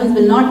where the husbands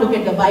will not look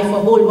at the wife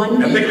for whole 1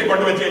 week. എന്തെങ്കിലും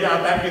കൊണ്ടുവച്ച് കഴിഞ്ഞാൽ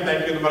താങ്ക്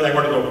യു എന്ന് പറഞ്ഞ്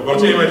അങ്ങോട്ട് നോക്കും.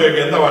 കുറച്ച് കഴിയുമ്പോൾ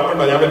ചോദിക്കും, എന്താ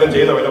വട്ടുണ്ടോ, ഞാൻ വല്ല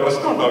ചെയ്തോ, വല്ല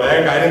പ്രശ്നമുണ്ടോ,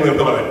 വേഗം കാര്യം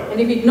നിർത്ത് പറയാം. And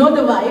if we ignore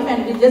the wife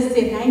and we just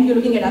say thank you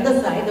looking at other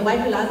side, the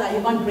wife will ask, are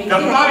you not crazy?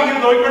 കർത്താവ് ഇങ്ങനെ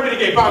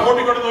നോക്കിക്കൊണ്ടിരിക്കുക. ഇപ്പൊ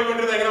അങ്ങോട്ടും ഇങ്ങോട്ടും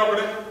നോക്കിക്കൊണ്ടിരുന്നത് എങ്ങനെ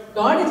നോക്കട്ടെ?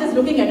 God is just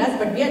looking at us,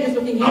 but we are just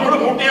looking here നമ്മൾ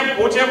and there. കൂട്ടിയെ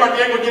പൂച്ചയെ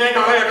പട്ടിയെ കുഞ്ഞിനെ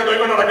കാളയൊക്കെ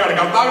നോക്കിക്കൊണ്ട് നടക്കാണ്.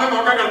 കർത്താവിനെ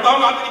നോക്കാൻ കർത്താവ്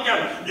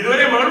കാത്തിരിക്കുകയാണ്.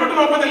 ഇതുവരെ മേൽവിട്ട്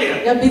നോക്കുന്നില്ല.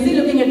 We are busy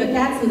looking at the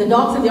cats and the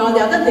dogs and all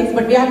the other things,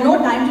 but we have no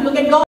time to look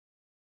at God.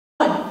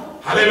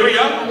 Hallelujah.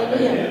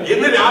 Hallelujah.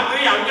 ഇന്ന്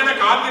രാത്രി അങ്ങനെ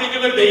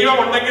കാത്തിരിക്കുന്ന ഒരു ദൈവം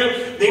ഉണ്ടെങ്കിൽ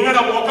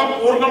നിങ്ങളുടെ മുഖം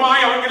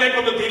പൂർണ്ണമായി അവങ്കിലേക്ക്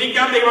ഒന്ന്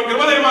തിരിക്കാൻ ദൈവം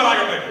കൃപ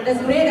തരുമാറാകട്ടെ. Let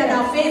us pray that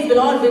our face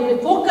will all be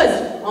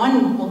focused on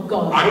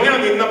God. അങ്ങനെ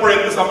നിന്നപ്പോൾ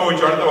എന്ത്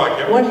സംഭവിച്ചു? അടുത്ത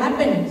വാക്യം. What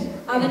happened?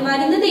 അവൻ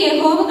വരുന്നത്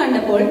യഹോവ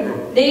കണ്ടപ്പോൾ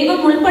ദൈവം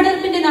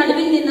മുൾപടർപ്പിന്റെ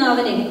നടുവിൽ നിന്ന്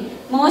അവനെ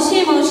മോശേ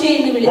മോശേ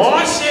എന്ന് വിളിച്ചു.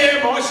 മോശേ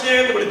മോശേ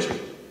എന്ന് വിളിച്ചു.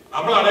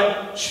 നമ്മളാണ്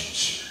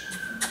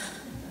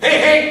ഹേ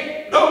ഹേ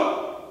ഡോ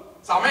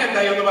സമയം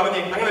എന്തായി എന്ന് പറഞ്ഞ്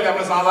അങ്ങനെയല്ല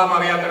നമ്മൾ സാധാരണ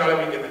അറിയാത്ത കാലം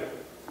വിളിക്കുന്നത്.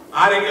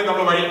 ആരെങ്കിലും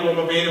നമ്മൾ വഴി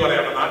പോകുമ്പോൾ പേര്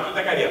പറയണം.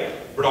 നാട്ടിലത്തെ കാര്യമാണ്.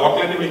 ഇവിടെ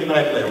ഓക്ലൻഡ് വിളിക്കുന്ന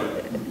കാര്യത്തില്ല.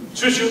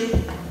 ശുശു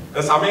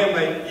സമയം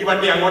എന്തായി, ഈ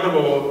വണ്ടി അങ്ങോട്ട്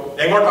പോവോ,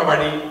 എങ്ങോട്ടാ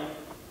വഴി,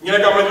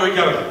 ഇങ്ങനെയൊക്കെ നമ്മൾ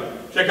ചോദിക്കാറുണ്ട്.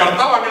 പക്ഷെ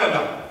കർത്താവ് അങ്ങനല്ല.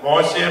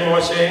 മോശേ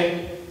മോശേ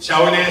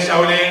ശൗലേ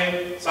ശൗലേ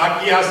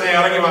സാക്കിയാസേ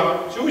ഇറങ്ങി വാ,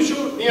 ശുശു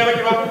നീ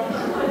ഇറങ്ങി വാ.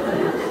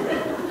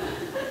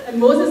 And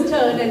Moses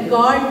turned and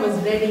God was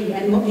ready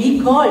and he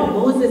called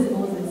Moses,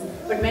 Moses.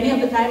 But many of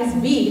the times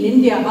we in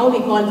India, how we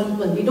call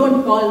people, we don't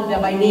call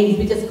them by names,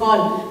 we just call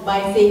by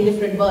saying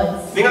different words.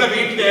 നിങ്ങളുടെ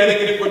വീട്ടിൽ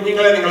ഏതെങ്കിലും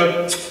കുഞ്ഞുങ്ങളെ നിങ്ങൾ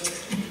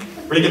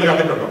വിളിക്കുന്ന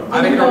കണ്ടിട്ടുണ്ടോ? Do you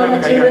ആരെങ്കിലും call അങ്ങനെ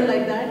our കൈ children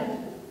like that?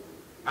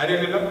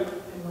 ആരെങ്കിലും?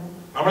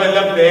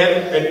 നമ്മളെല്ലാം പേര്,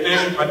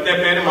 പെറ്റേരും മറ്റേ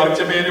പേരും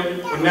മറിച്ച പേരും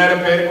പുന്നാര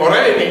പേര് കുറെ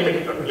നെയിം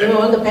ഇട്ടിട്ടുണ്ട്. We have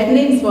all the pet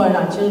names for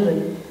our children.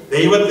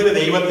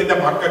 ദൈവത്തിന്റെ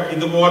മക്കൾക്ക്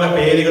ഇതുപോലെ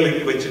പേരുകൾ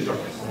ഇട്ട്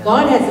വെച്ചിട്ടുണ്ട്.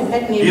 God has a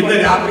pet name. ഇന്ന്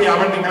രാത്രി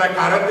അവൻ നിങ്ങളെ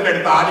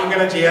കരത്തിലെടുത്ത്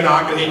ആലിംഗനം ചെയ്യാൻ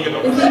ആഗ്രഹിക്കുന്നു.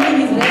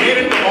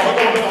 നേരിട്ട് മുഖം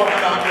കൊണ്ട്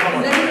നോക്കാൻ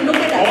ആഗ്രഹമുണ്ട്.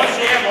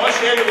 മോശയെ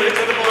മോശയെ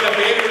വിളിച്ചതുപോലെ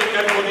പേര്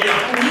വിളിക്കാൻ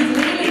കൊതിയാണ്.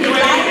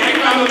 ഇതുവരെ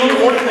കേൾക്കാത്ത അറിയാതെ നീ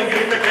ഓടുന്നെങ്കിൽ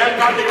ഇന്ന്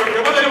കേൾക്കാൻ ദൈവം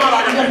കൃപ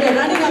തരുമാറാകട്ടെ. If you are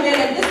running away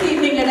like this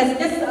evening, let us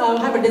just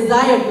have a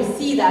desire to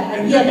see that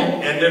and hear that.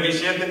 എന്റെ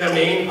വിഷയത്തിന്റെ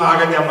മെയിൻ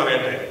ഭാഗം ഞാൻ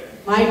പറയട്ടെ.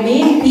 My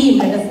main theme,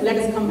 let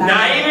us come back.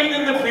 നൈലിൽ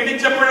നിന്ന്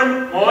പിടിച്ചപ്പോഴും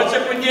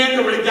മോശക്കുഞ്ഞെ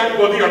എന്ന് വിളിക്കാൻ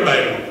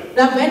കൊതിയുണ്ടായിരുന്നു.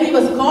 Now when he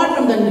was caught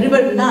from the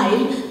river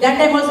Nile, that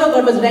time also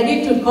God was ready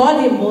to call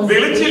him Moses.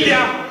 വിളിച്ചില്ല.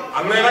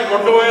 അന്നേരം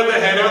കൊണ്ടുപോയത്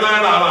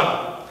ഹെരോദായുടെ ആളാണ്.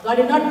 God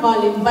did not call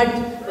him, but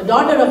the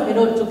daughter of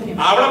Herod took him.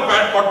 അവിടെ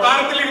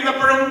കൊട്ടാരത്തിൽ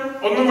ഇരുന്നപ്പോഴും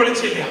ഒന്നും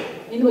വിളിച്ചില്ല.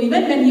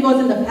 Even when he was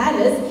in the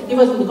palace,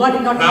 God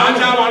did not call him.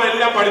 രാജാവാണ്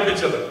എല്ലാം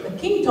പഠിപ്പിച്ചത്. The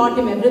king taught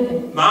him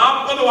everything.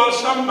 40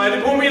 വർഷം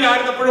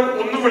മരുഭൂമിയിലായിരുന്നപ്പോഴും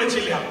ഒന്നും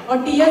വിളിച്ചില്ല.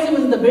 40 years he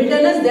was in the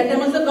wilderness, that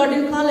time also God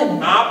didn't call him.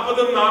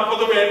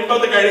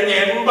 40 കഴിഞ്ഞ്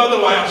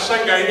 80 വർഷം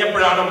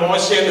കഴിഞ്ഞപ്പോഴാണ്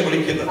മോശെ എന്ന്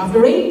വിളിക്കുന്നത്.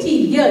 After 80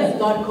 years,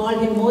 God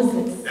called him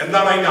Moses.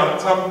 എന്താണ് അതിന്റെ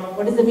അർത്ഥം?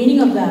 What is the meaning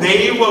of that?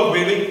 ദൈവ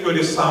വിളിക്ക്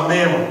ഒരു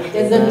സമയമുണ്ട്.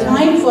 There's a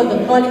time for the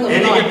calling of God.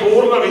 എനിക്ക്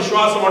പൂർണ്ണ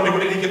വിശ്വാസമുണ്ട്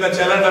ഇവിടെ ഇരിക്കുന്ന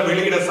ചിലരുടെ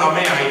വിളിയുടെ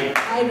സമയമായി.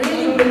 I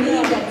really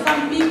believe that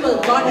some people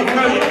God has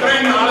നിങ്ങൾ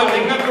ഇത്രയും നാളെ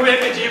നിങ്ങൾക്ക്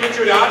വേണ്ടി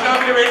ജീവിച്ചു,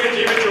 രാജാവിന് വേണ്ടി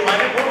ജീവിച്ചു,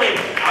 മരുഭൂമിയിൽ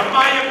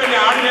അമ്മായിയപ്പന്റെ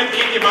ആടിനെ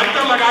തീറ്റി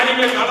മറ്റുള്ള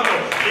കാര്യങ്ങളിൽ നടന്നു.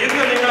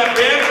 ഇന്ന് നിങ്ങളെ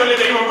പേര് ചൊല്ലി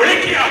ദൈവം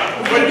വിളിക്കുകയാണ്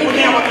ഒരു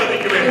പുതിയ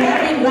പദ്ധതിക്ക് വേണ്ടി. We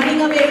have been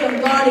running away from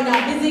God in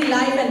our busy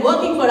life and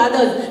working for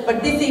others, but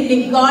this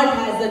evening God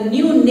has a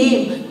new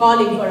name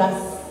calling for us.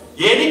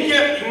 എനിക്ക്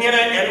ഇങ്ങനെ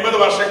 80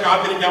 വർഷം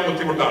കാത്തിരിക്കാൻ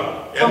ബുദ്ധിമുട്ടാണ്.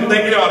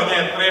 എന്തെങ്കിലും അറിഞ്ഞാൽ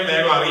എത്രയും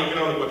വേഗം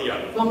അറിയിക്കണമെന്ന്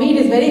കൊതിയാണ്. For me it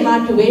is very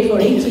hard to wait for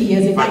 80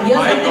 years. If I hear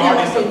something, God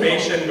is a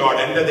patient God.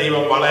 എന്റെ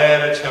ദൈവം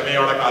വളരെ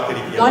ക്ഷമയോടെ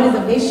കാത്തിരിക്കുകയാണ്. God is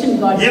a patient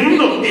God.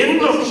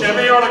 ഇന്നും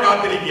ക്ഷമയോടെ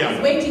കാത്തിരിക്കുകയാണ്.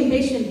 He's waiting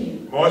patiently.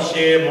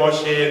 മോശേ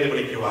മോശേ എന്ന്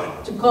വിളിക്കുവാൻ.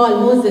 To call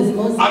Moses,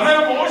 Moses. അങ്ങനെ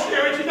മോശെ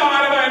ചോദിച്ചിട്ട്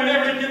ആരാ എന്നെ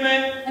വിളിക്കുന്നേ?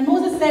 And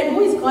Moses said, who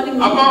is calling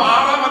me? അപ്പോൾ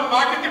ആറാം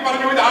വാക്യത്തിൽ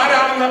പറഞ്ഞു ഇത്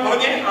ആരാണെന്ന്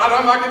പറഞ്ഞേ.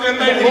 ആറാം വാക്യത്തിൽ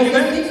എന്താ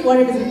എഴുതിയിരിക്കുന്നത്?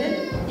 What it is written?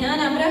 ഞാൻ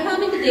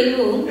അബ്രഹാമിന്റെ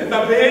ദൈവവും എന്താ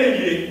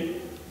പേരില്ലേ?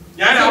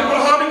 ഞാൻ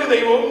അബ്രഹാമിന്റെ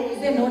ദൈവവും Is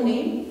there no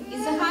name?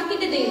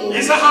 ഇസഹാക്കിന്റെ ദൈവവും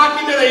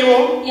ഇസഹാക്കിന്റെ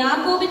ദൈവവും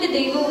യാക്കോബിന്റെ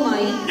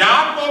ദൈവവുമായി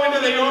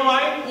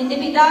നിന്റെ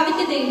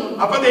പിതാവിന്റെ ദൈവവും.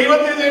 അപ്പൊ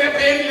ദൈവത്തിന്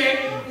പേരില്ലേ?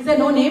 Is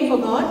there no name for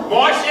God?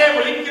 മോശയെ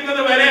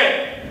വിളിക്കുന്നത് വരെ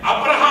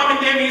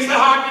അബ്രഹാമിന്റെയും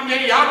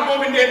ഇസഹാക്കിന്റെയും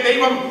യാക്കോബിന്റെയും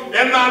ദൈവം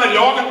എന്നാണ്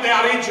ലോകത്തെ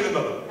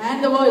അറിയിച്ചിരുന്നത്. And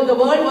the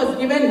word was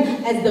given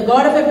as the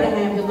God of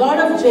Abraham, the God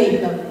of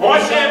Jacob.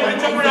 മോശയെ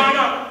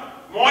വിളിച്ചപ്പോഴാണ്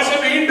മോശ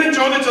വീണ്ടും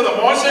ചോദിച്ചത്.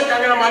 മോശയ്ക്ക്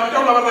അങ്ങനെ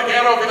മറ്റുള്ളവരുടെ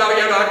കെയർ ഓഫിൽ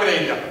അറിയാൻ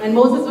ആഗ്രഹമില്ല. And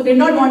Moses did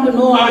not want to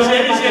know.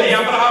 ശരി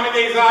അബ്രഹാമിന്റെ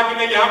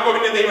ഇസഹാക്കിന്റെ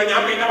യാക്കോബിന്റെ ദൈവം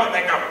ഞാൻ പിന്നെ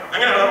വന്നേക്കാം.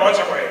 അങ്ങനെയാണ് മോശ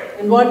പോയത്.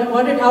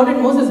 And how did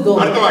Moses go?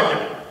 അടുത്ത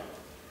വാക്യം.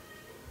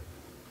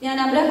 ഞാൻ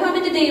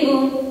അബ്രഹാമിന്റെ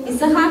ദൈവവും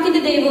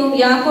ഇസഹാക്കിന്റെ ദൈവവും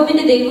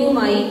യാക്കോബിന്റെ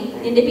ദൈവവുമായി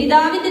നിന്റെ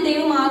പിതാവിന്റെ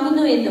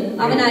ദൈവമാകുന്നു എന്നും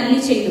അവൻ അരുളി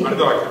ചെയ്തു.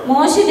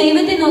 മോശ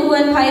ദൈവത്തെ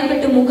നോക്കുവാൻ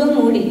ഭയപ്പെട്ട് മുഖം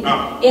മൂടി.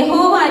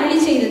 യഹോവ അരുളി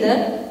ചെയ്തത്,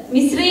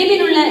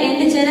 മിസ്രയീമിലുള്ള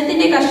എന്റെ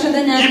ജനത്തിന്റെ കഷ്ടത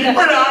ഞാൻ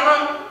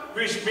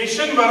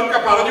മിഷൻ വർക്ക്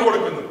പറഞ്ഞു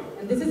കൊടുക്കുന്നു.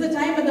 This is the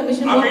time when the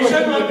mission work was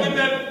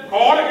given.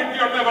 Call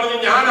കിട്ടിയോട്ടെ പറഞ്ഞു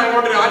ഞാൻ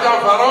അങ്ങോട്ട് രാജാവ്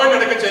ഫറോന്റെ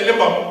അടുക്ക്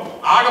ചെല്ലുമ്പോ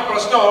ആകെ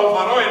പ്രശ്നമാവും.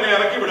 ഫറോ എന്നെ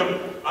ഇറക്കി വിടും.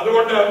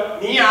 അതുകൊണ്ട്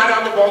നീ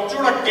ആരാന്ന്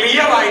കുറച്ചുകൂടെ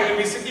ക്ലിയർ ആയിട്ട്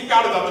വിസിറ്റിംഗ്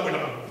കാർഡ് തന്നു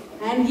വിടണം.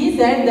 And he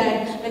said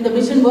that when the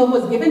mission work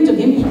was given to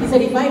him, he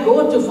said, if I go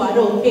to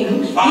Pharaoh king,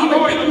 he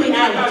will take me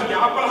out.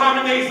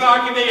 അബ്രഹാമിന്റെ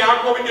ഇസഹാക്കിന്റെ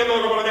യാക്കോബിന്റെ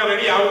എന്നൊക്കെ പറഞ്ഞാൽ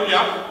റെഡി ആവില്ല.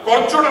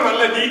 കുറച്ചുകൂടെ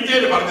നല്ല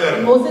ഡീറ്റെയിൽ പറഞ്ഞു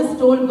തരണം. Moses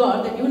told God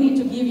that you need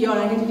to give your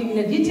identity in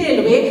a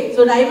detailed way so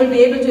that I will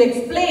be able to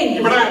explain.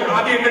 ഇവിടെ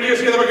ആദ്യം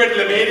ഇൻട്രൊഡ്യൂസ് ചെയ്തപ്പോൾ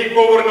കേട്ടില്ല മേരി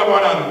കോവൂറിന്റെ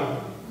മോനാണ്.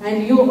 And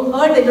you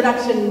heard the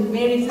introduction,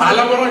 Mary.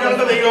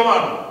 തലമുറകളുടെ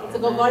ദൈവമാണ്. It's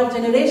a God of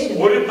generation.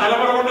 ഒരു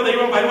തലമുറ കൊണ്ട്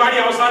ദൈവം പരിപാടി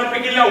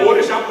അവസാനിപ്പിക്കില്ല.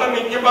 ഒരു ശബ്ദം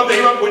നിൽക്കുമ്പോൾ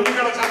ദൈവം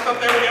കുഞ്ഞുങ്ങളുടെ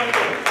ശബ്ദത്തെ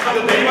ഉയർത്തും. അത്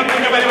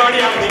ദൈവത്തിന്റെ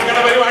പരിപാടിയാണ്,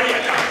 നിങ്ങളുടെ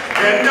പരിപാടിയല്ല,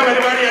 എന്റെ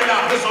പരിപാടിയല്ല.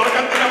 അത്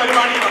സ്വർഗത്തിന്റെ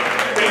പരിപാടിയാണ്.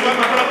 ദൈവം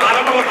നമ്മുടെ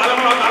തലമുറ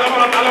തലമുറ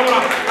തലമുറ തലമുറ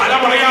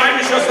തലമുറയായി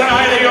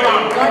വിശ്വസ്തനായ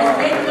ദൈവമാണ്.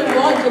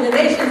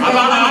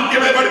 അതാണ്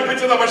ആദ്യമേ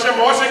പഠിപ്പിച്ചത്. പക്ഷെ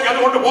മോശയ്ക്ക്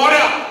അതുകൊണ്ട്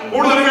പോരാ,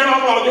 കൂടുതൽ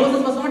വേണമെന്ന് പറഞ്ഞു.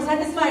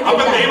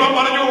 അപ്പൊ ദൈവം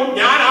പറഞ്ഞു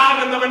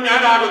ഞാനാകുന്നവൻ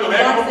ഞാനാകുന്നു.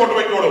 വേഗം മുമ്പോട്ട്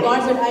പോയിക്കോളൂ.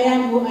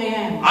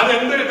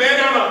 അതെന്തൊരു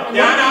പേരാണ്?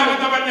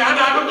 ഞാനാകുന്നവൻ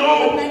ഞാനാകുന്നു.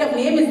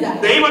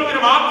 ദൈവത്തിന്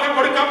മാത്രം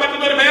കൊടുക്കാൻ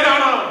പറ്റുന്ന ഒരു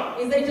പേരാണ്.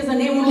 It is a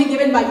name only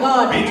given by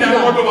God. പിന്നെ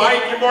അങ്ങോട്ട്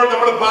വായിക്കുമ്പോൾ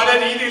നമ്മൾ പല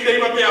രീതിയിൽ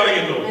ദൈവത്തെ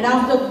അറിയുന്നു. And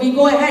after we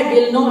go ahead,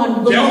 we'll know on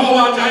യഹോവ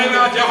ജയന,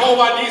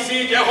 യഹോവ നീസി,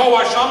 യഹോവ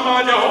ഷമ്മ,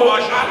 യഹോവ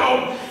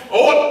ഷാലോം.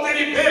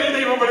 ഒത്തിരി പേര്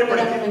ദൈവം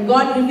വെളിപ്പെടുത്തി. And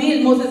God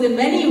revealed Moses in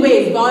many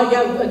ways.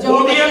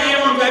 പുതിയ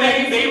നിയമം വരെ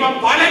ദൈവം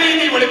പല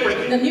രീതിയിൽ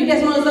വെളിപ്പെടുത്തി. In the New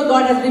Testament also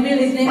God has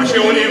revealed His name. പക്ഷേ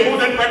ഒരു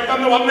യഹൂദൻ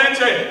പെട്ടെന്ന്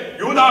വന്നേച്ച്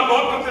യൂദാ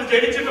ഗോത്രത്തിൽ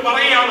ജനിച്ചിട്ട്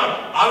പറയുകയാണ്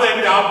അത്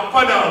എന്റെ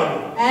അപ്പനാണ്.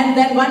 And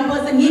then one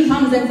person he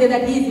comes and say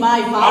that he is my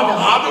father.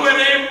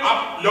 അതുവരെയും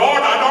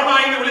ലോർഡ്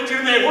അഡോണായി എന്ന്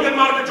വിളിച്ചിരുന്ന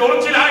യഹൂദന്മാർക്ക്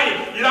ചൊറിച്ചിലായി.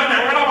 ഇതാ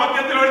ഞങ്ങളുടെ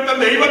മധ്യത്തിൽ ഒരുത്തൻ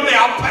ദൈവത്തെ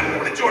അപ്പൻ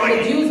വിളിച്ചു തുടങ്ങി.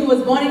 The Jews who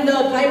was born in the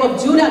tribe of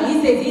Judah, he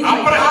says he is my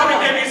father.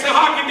 അബ്രഹാമിന്റെയും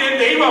ഇസഹാക്കിന്റെയും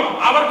ദൈവം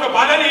അവർക്ക്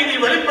പല രീതി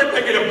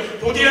വെളിപ്പെട്ടെങ്കിലും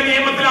പുതിയ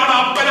നിയമത്തിലാണ്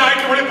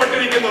അപ്പനായിട്ട്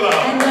വെളിപ്പെട്ടിരിക്കുന്നത്.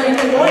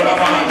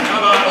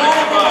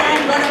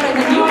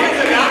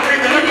 രാത്രി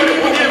നിനക്കൊരു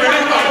പുതിയ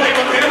വെളിപ്പാട്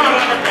ദൈവം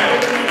പെരുമാറാകട്ടെ.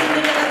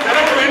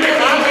 നിനക്ക് വേണ്ടി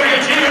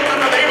കാൽവരിയിൽ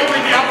ജീവിക്കുന്ന ദൈവം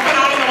നിന്റെ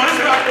അപ്പനാണെന്ന്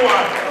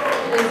മനസ്സിലാക്കുവാൻ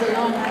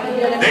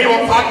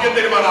ദൈവം ഭാഗ്യം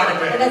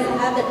തരുമാറാകട്ടെ. Let us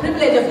have the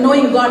privilege of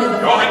knowing God as a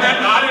Father. യോഹന്നാൻ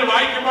 4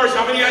 വായിക്കുമ്പോൾ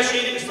ശമരിയ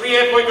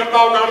സ്ത്രീയെ പോയി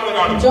കർത്താവ്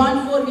കാണുന്നു. John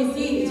 4 we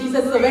see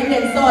Jesus went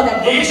and saw that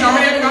ഈ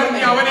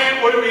ശമരിയക്കാരത്തി അവനെ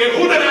ഒരു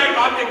യഹൂദനായി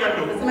ആദ്യം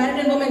കണ്ടു. the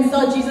Samaritan woman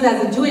saw Jesus as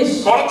a Jewish.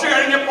 കുറച്ചു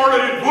കഴിഞ്ഞപ്പോൾ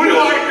ഒരു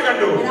ഗുരുവായിട്ട്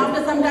കണ്ടു. And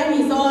after some time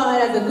he saw her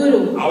as a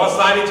guru.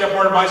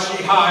 അവസാനിച്ചപ്പോൾ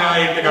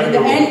മശീഹായായിട്ട് കണ്ടു.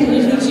 In the end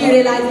she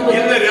realized it was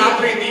ഇന്ന്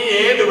രാത്രി നീ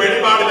ഏത്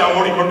വെളിപാടിലാണ്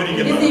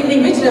ഓടിക്കൊണ്ടിരിക്കുന്നത്? This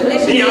evening which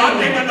revelation നീ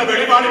ആദ്യം കണ്ട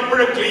വെളിപാട്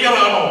ഇപ്പോഴും ക്ലിയർ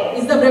ആണോ?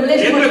 is the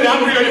revelation? ഇന്ന്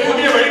രാത്രി ഒരു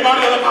പുതിയ വെളിപാട്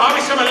നമുക്ക്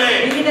ആവശ്യമല്ലേ?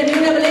 We need a new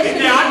revelation.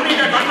 നിന്റെ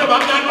ആത്മീക കണ്ണ്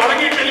വന്നാൽ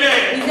തുടങ്ങിയിട്ടില്ലേ?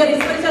 Is there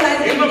spiritual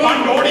eyes? ഇന്ന്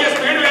പണ്ട് ഓടിയ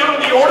സ്പീഡിലാണ്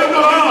നീ ഓടുന്നത്.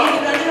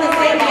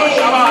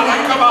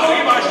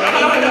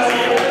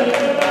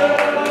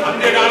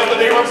 അന്ത്യകാലത്ത്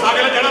ദൈവം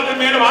സകല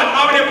ജനത്തിന്മേലും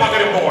ആത്മാവിനെ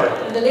പകരുമ്പോൾ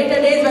In the later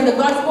days when the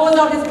God pours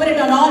out His Spirit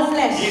on all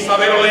flesh, ഈ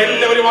സഭയിലുള്ള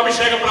എല്ലാവരും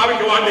അഭിഷേകം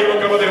പ്രാപിക്കുവാൻ ദൈവം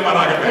കൃപ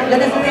തരുമാറാകട്ടെ.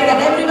 let us pray that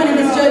everyone in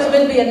this church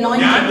will be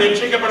anointed. ഞാൻ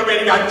രക്ഷിക്കപ്പെടുമ്പോൾ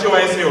എനിക്ക് 5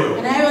 വയസ്സേ ഉള്ളൂ.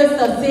 When I was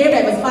saved,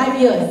 I was 5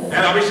 years.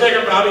 ഞാൻ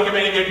അഭിഷേകം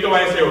പ്രാപിക്കുമ്പോൾ എനിക്ക് 8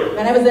 വയസ്സേ ഉള്ളൂ.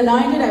 When I was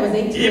anointed, I was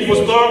 8 ഈ years.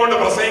 പുസ്തകം കൊണ്ട്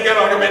പ്രസംഗിക്കാൻ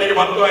ഇറങ്ങുമ്പോൾ എനിക്ക്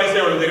 10 വയസ്സേ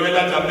ഉള്ളൂ. തിരുവല്ല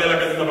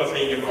ചന്തയിലൊക്കെ നിന്ന്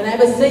പ്രസംഗിക്കുന്നു. When I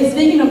was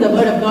speaking of the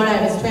word of God, I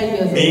was 12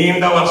 years old.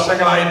 നീണ്ട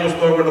വർഷങ്ങളായി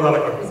പുസ്തകം കൊണ്ട്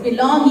നടക്കുന്നു. It's been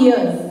long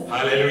years.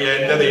 Hallelujah.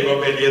 എന്റെ ദൈവം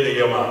വലിയ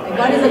ദൈവമാണ്.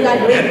 God is a God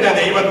great. എന്റെ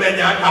ദൈവത്തെ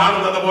ഞാൻ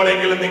കാണുന്നത്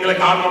പോലെയെങ്കിലും നിങ്ങൾ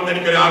കാണണമെന്ന്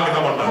എനിക്കൊരു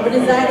ആഗ്രഹമുണ്ട്. I would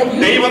desire that you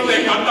ദൈവത്തെ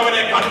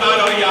കണ്ടവനെ കണ്ടാൽ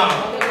അറിയാം.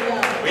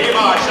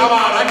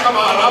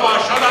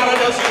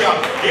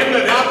 ഇന്ന്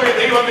രാത്രി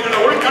ദൈവം നിങ്ങളുടെ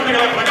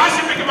ഉൾക്കണ്ണുകളെ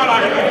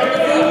പ്രകാശിപ്പിക്കുമാറാകട്ടെ.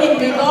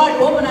 may God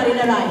open our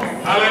inner eyes.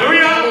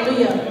 Hallelujah.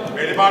 Hallelujah.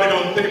 വെളിപാടുകൾ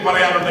ഒത്തിരി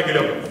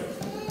പറയാനുണ്ടെങ്കിലും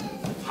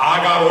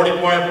ഹാഗാർ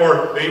ഓടിപ്പോയപ്പോൾ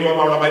ദൈവം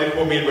അവിടെ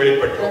മരുഭൂമിയിൽ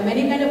വെളിപ്പെട്ടു. There are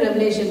many kind of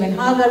revelation. When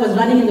Hagar was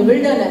running in the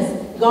wilderness,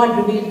 God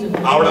revealed to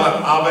her.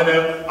 അവിടെ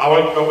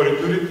അവൾക്ക് ഒരു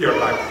തുരുത്തി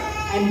ഉണ്ടാക്കി.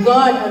 And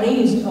God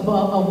arranged a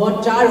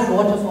jar of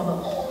water for her.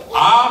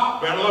 ആ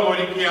വെള്ളം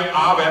ഒരുക്കിയ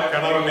ആ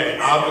കിണറിനെ,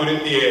 ആ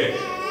തുരുത്തിയെ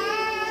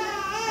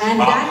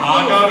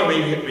ഹാഗാർ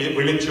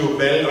വിളിച്ചു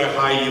bell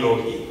റഹായി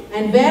റോഹി.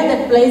 And where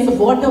that place of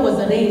water was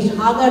arranged,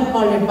 Hagar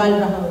called it Bal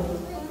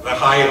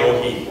റഹായി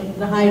റോഹി.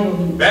 Rahai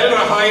Rohi. Bell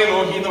റഹായി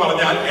റോഹി എന്ന്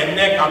പറഞ്ഞാൽ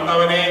എന്നെ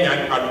കണ്ടവനെ ഞാൻ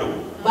കണ്ടു.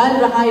 Bal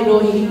Rahai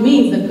Rohi, it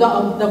means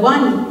the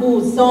one who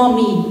saw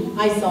me,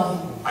 I saw him.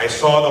 I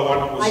saw the one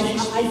who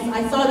sees me.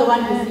 I saw the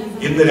one who sees me.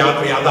 ഇന്ന്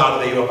രാത്രി അതാണ്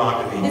ദൈവം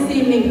ആഗ്രഹിക്കുന്നത്. This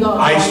evening, God.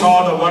 I saw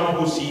the one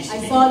who sees me. I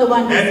saw the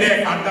one who എന്നെ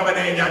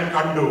കണ്ടവനെ ഞാൻ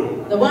കണ്ടു.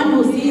 The one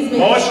who sees me.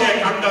 മോശയെ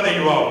കണ്ട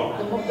ദൈവം,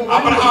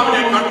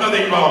 അബ്രഹാമിനെ കണ്ട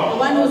ദൈവം,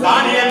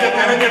 ദാനിയേലിനെ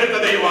തെരഞ്ഞെടുത്ത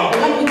ദൈവം,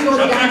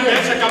 ശദ്രക്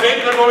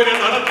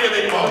നടത്തിയ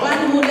ദൈവം,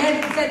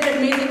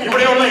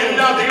 ഇവിടെയുള്ള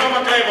എല്ലാ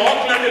ദൈവമക്കളെയും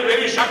ഓക്ലൻഡിൽ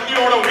വലിയ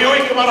ശക്തിയോടെ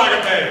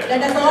ഉപയോഗിക്കുമാറാകട്ടെ.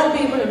 Let us all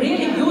be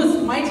really used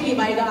mightily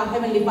by our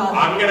heavenly Father.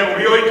 അങ്ങനെ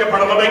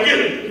ഉപയോഗിക്കപ്പെടണമെങ്കിൽ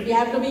we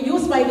have to be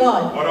used by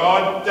God.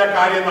 ഒരൊറ്റ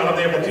കാര്യം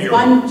നടന്നേ പറ്റൂ.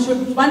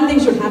 One thing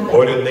should happen.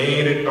 ഒരു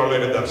നേരിട്ടുള്ള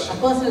ഒരു ദർശനം. A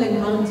personal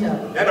encounter.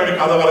 ഞാൻ ഒരു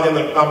കഥ പറഞ്ഞ്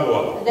നിർത്താൻ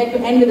പോവാ. I'd like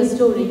to end with a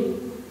story.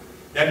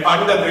 ഞാൻ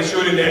പണ്ട്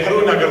തൃശ്ശൂർ നെഹ്റു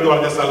നഗർ എന്ന്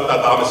പറഞ്ഞ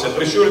സ്ഥലത്താണ് താമസിച്ചത്.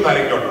 Thrissur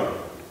താരക്കുണ്ടോ?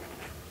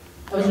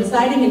 I was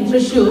residing in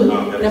Thrissur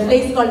in a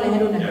place called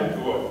Nehru Nagar.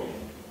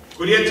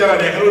 Kuriachira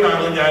Nehru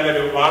നഗറിൽ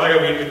ഞാനൊരു വാടക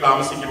വീട്ടിൽ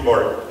താമസിക്കുമ്പോൾ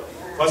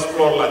ഫസ്റ്റ്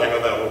ഫ്ലോറിലാണ്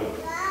ഞങ്ങളുടെ room.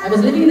 I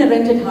was living in a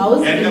rented house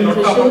in എന്റെ Thrissur.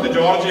 തൊട്ടപ്പുറത്ത്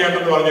ജോർജ് ഏട്ടൻ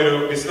എന്ന് പറഞ്ഞൊരു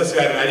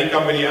ബിസിനസ്സുകാരൻ, അരി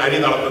കമ്പനി അരി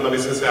നടത്തുന്ന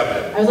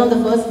ബിസിനസ്സുകാരനായിരുന്നു. I was on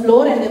the first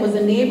floor and there was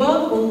a neighbor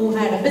who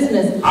had a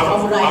business of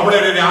rice. അവിടെ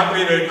ഒരു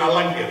രാത്രിയിൽ ഒരു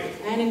കള്ളൻ കയറി.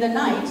 And in the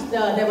night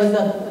there was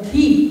a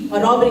thief, a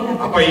robbery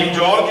happened. അപ്പൊ ഈ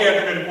ജോർജ്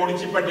ഏട്ടൻ ഒരു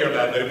പൊടിച്ചിപ്പട്ടി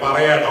ഉണ്ടായിരുന്നു, ഒരു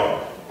പറയാട്ടോ.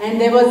 And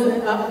there was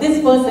this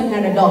person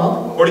had a dog.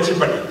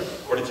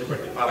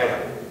 പൊടിച്ചിപ്പട്ടി പറയാ.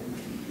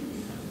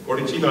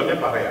 പൊടിച്ചി എന്ന് പറഞ്ഞാൽ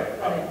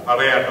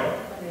പറയാട്ടോ.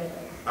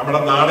 നമ്മുടെ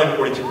നാടൻ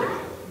പൊടിച്ചിപ്പട്ടി.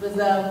 It was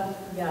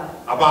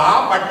അപ്പൊ ആ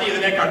പട്ടി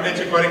ഇതിനെ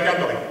കണ്ടേച്ച് കുരയ്ക്കാൻ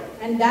തുടങ്ങി.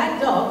 And that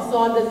dog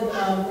saw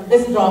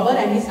this robber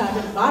and he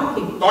started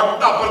barking.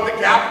 തൊട്ടപ്പുറത്ത്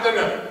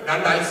ക്യാപ്റ്റന്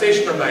 2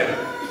 അൽസേഷൻ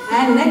ഉണ്ടായിരുന്നു.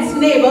 And next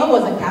neighbor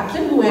was a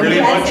captain who had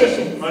 2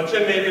 Alsatians.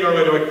 Merchant നേവിയിലുള്ള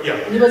ഒരു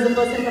വ്യക്തിയാണ്. He was a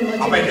person from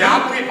merchant. അപ്പൊ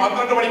രാത്രി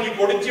 12 മണിക്ക്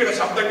കൊടിച്ചിയുടെ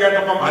ശബ്ദം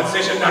കേട്ടപ്പോൾ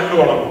അൽസേഷൻ 2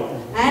 വളർന്നു.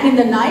 And in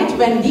the night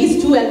when these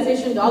 2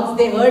 Alsatian dogs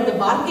they heard the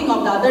barking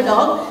of the other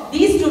dog,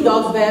 these 2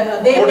 dogs were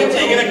കൊടിച്ചി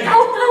ഇങ്ങനെ കൗ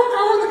കൗ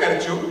കൗ എന്ന്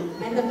കരച്ചു.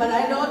 And the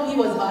pariah dog he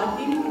was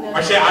barking.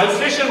 പക്ഷേ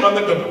Alsatian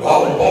വന്നിട്ട്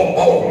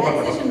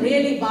Alsatian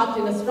really barked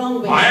in a strong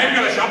way.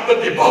 ഭയങ്കര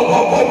ശബ്ദത്തിൽ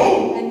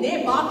And they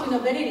barked in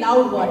a very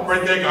loud voice.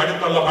 അപ്പോഴത്തേക്ക്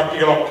അടുത്തുള്ള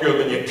പട്ടികളൊക്കെ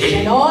ഒന്ന് ഞെട്ടി.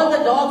 And all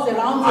the dogs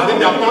around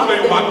അതിന്റെ അപ്പുറത്ത്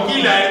ഒരു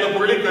വക്കീലായിരുന്നു,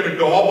 പുള്ളിക്ക് ഒരു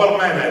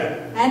ഡോബർമാൻ ആയിരുന്നു.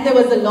 And there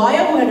was a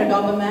lawyer who had a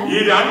Doberman. ഈ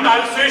 2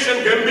 അൽസേഷൻ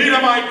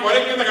ഗംഭീരമായി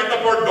കുരയ്ക്കുന്ന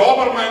കണ്ടപ്പോൾ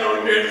ഡോബർമാൻ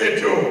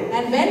എഴുന്നേറ്റു.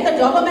 And when the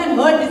Doberman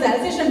heard this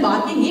Alsatian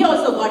barking, he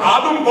also got up.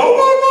 അതും And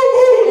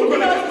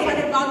he also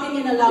started barking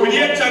in a loud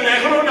way.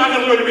 Nehru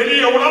നഗറിൽ ഒരു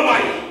വലിയ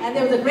ഉണർവായി. And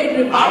there was a great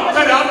revival.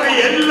 അർദ്ധരാത്രി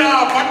എല്ലാ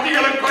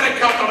പട്ടികളും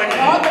കുരയ്ക്കാൻ തുടങ്ങി.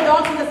 All the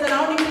dogs in the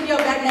surrounding city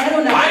of that Nehru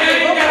Nagar,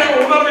 ഭയങ്കര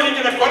ഉണർവിൽ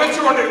ഇങ്ങനെ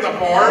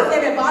കുരച്ചുകൊണ്ടിരുന്നപ്പോൾ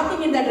they were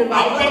barking in that revival.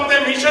 അപ്പുറത്തെ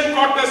mission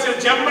ക്വാർട്ടേഴ്സിൽ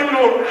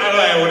Chemmanur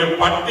ഒരു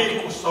പട്ടി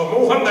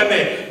സമൂഹം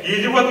തന്നെ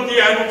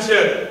 25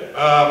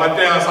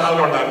 മറ്റേ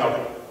സാധനം ഉണ്ടായിരുന്നു.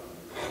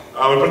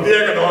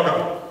 പ്രത്യേക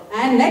ഡോഗാണ്.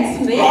 And next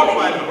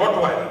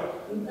rottweiler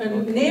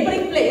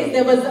neighboring place,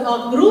 there was a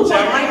group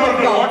of type of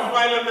dogs.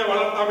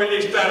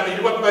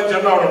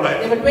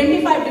 There were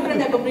 25 different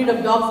type of breed of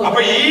dogs.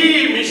 അപ്പോൾ ഈ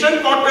മിഷൻ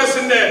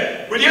ക്വാർട്ടേഴ്സിന്റെ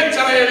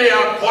പുതിയച്ചറയിലെ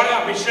ആ കൊല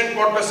മിഷൻ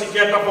ക്വാർട്ടേഴ്സ്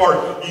കേട്ടപ്പോൾ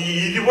ഈ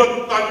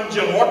 25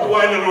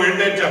 റോട്ട്വൈലർ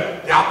എഴുന്നേറ്റ്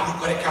രാത്രി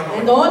കുരയ്ക്കാൻ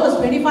തുടങ്ങി. And all those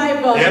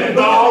 25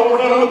 എന്താ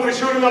ഉണർവ്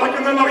തൃശ്ശൂർ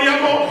നടക്കുന്നതെന്ന്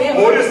അറിയാമോ?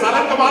 ഒരു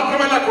സ്ഥലത്ത്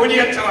മാത്രമല്ല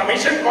പുതിയച്ചറ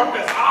മിഷൻ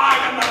ക്വാർട്ടേഴ്സ്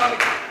ആകെ നടന്നു.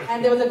 And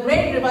there was a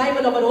great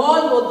revival over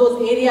all those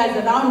areas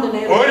around the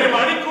neighborhood. ഒരു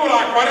മണിക്കൂർ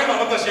ആ കൊല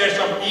നടന്ന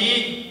ശേഷം ഈ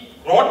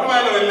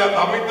റോട്ട്വൈലർ എല്ലാം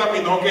തമ്മി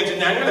നോക്കിച്ച്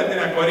ഞങ്ങൾ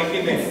എന്തിനാ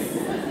കൊരയ്ക്കുന്നേ?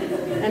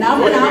 And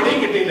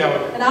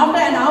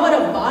after an hour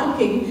of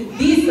barking,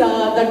 these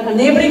the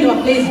neighboring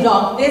place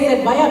dog, they said,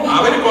 "Why are we?"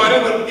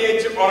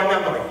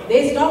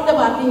 They stopped the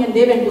barking and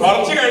they went to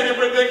sleep.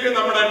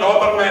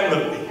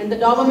 And the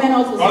Doberman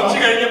also stopped.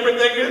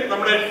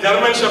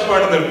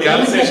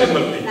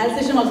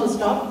 Alsatian also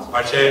stopped.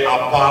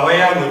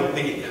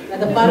 But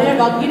the Pariah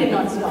dog, he did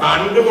not stop.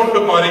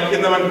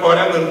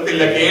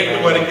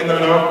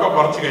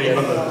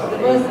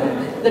 Because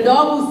the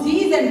dog who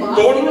sees and barks,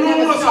 he will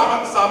never stop.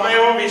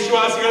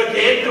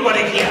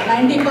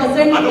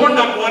 90%.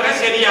 അതുകൊണ്ടാണ് കൊര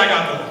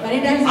ശരിയാകാത്തത്.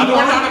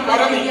 അതുകൊണ്ടാണ്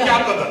കൊര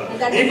നിൽക്കാത്തത്.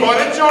 നീ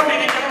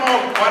കൊരച്ചോണ്ടിരിക്കണമോ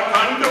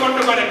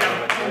കണ്ടുകൊണ്ട് കൊരക്കണം.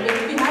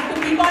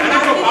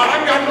 നിനക്ക്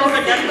പടം കണ്ടുകൊണ്ട്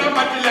കെട്ടാൻ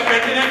പറ്റില്ല,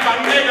 പെണ്ണിനെ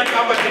കണ്ടേ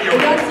കെട്ടാൻ പറ്റില്ല.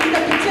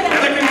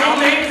 നിനക്ക്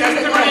നല്ലയും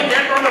ടെസ്റ്റിമണി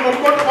കേട്ടോണ്ട്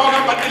മുമ്പോട്ട്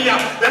പോകാൻ പറ്റില്ല.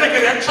 നിനക്ക്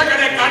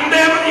രക്ഷകനെ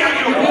കണ്ടേ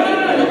മതിയാകും.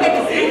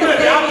 ഇന്ന്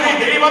രാത്രി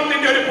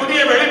ദൈവത്തിന്റെ ഒരു പുതിയ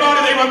വെളിപാട്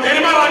ദൈവം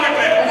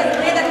പെരുമാറാകട്ടെ.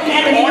 ഈ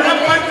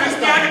ഉഴപ്പൻ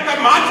ക്രിസ്ത്യാനിത്തെ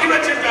മാറ്റി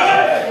വെച്ചിട്ട്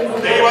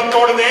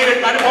ദൈവത്തോട്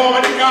നേരിട്ട് അനുഭവം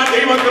എടുക്കാൻ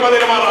ദൈവത്തിന്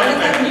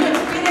പെരുമാറാകട്ടെ.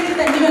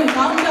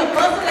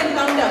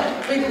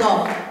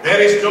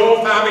 There is no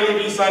family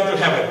visa to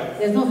heaven.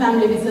 There's no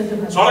family visa to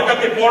heaven.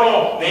 സ്വർഗ്ഗത്തിൽ പോണോ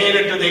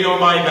നേരിട്ട്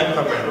ദൈവവുമായി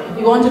ബന്ധം വേണം. If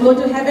you want to go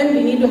to heaven,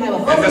 we need to have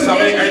a personal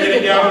relationship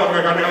with God.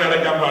 നമുക്ക് കണ്ണുകൾ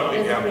അടയ്ക്കാൻ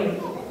പ്രാർത്ഥിക്കാം.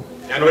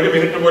 ഞാൻ ഒരു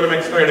മിനിറ്റ് പോലും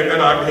എക്സ്ട്രാ എടുക്കാൻ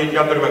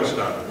ആഗ്രഹിക്കാത്തൊരു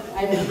മനുഷ്യനാണ്.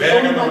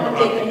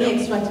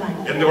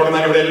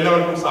 എന്തുകൊണ്ടെന്നാൽ ഇവിടെ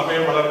എല്ലാവർക്കും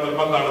സമയം വളരെ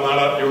നിർബന്ധമാണ്.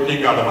 നാളെ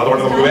ഡ്യൂട്ടിക്കാണ്.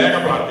 അതുകൊണ്ട് നമുക്ക്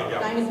വേഗം പ്രാർത്ഥിക്കാം.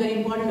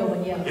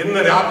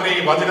 ഇന്ന് രാത്രി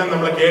വചനം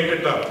നമ്മൾ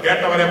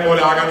കേട്ടവരെ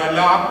പോലെ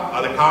ആകാനല്ല,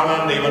 അത്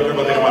കാണാൻ ദൈവത്തിന്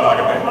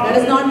പെരുമാറാകട്ടെ.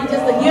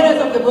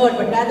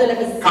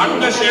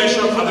 കണ്ട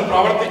ശേഷം അത്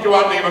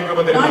പ്രവർത്തിക്കുവാൻ ദൈവത്തിന്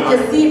പെരുമാറാകട്ടെ.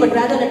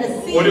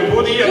 ഒരു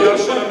പുതിയ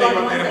ദർശനം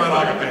ദൈവം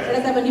പെരുമാറാകട്ടെ.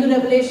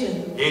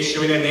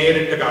 യേശുവിനെ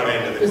നേരിട്ട്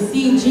കാണേണ്ടത്,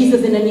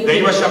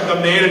 ദൈവശബ്ദം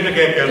നേരിട്ട്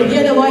കേൾക്കേണ്ടത്,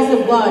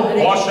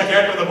 മോശ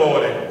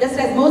കേട്ടതുപോലെ,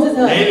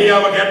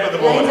 ഏലിയാവ്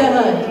കേട്ടതുപോലെ,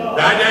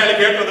 Daniel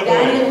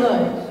കേട്ടതുപോലെ,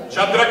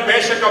 Shadrak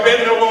Meshach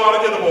Abednego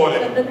അറിഞ്ഞതുപോലെ,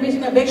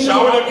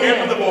 Saul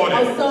കേട്ടതുപോലെ,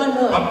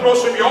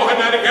 പത്രോസും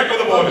യോഹന്നാനും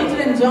കേട്ടതുപോലെ,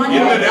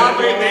 ഇന്ന്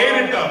രാത്രി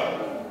നേരിട്ട്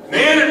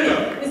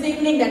this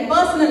evening that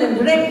personal and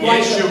direct voice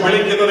യേശു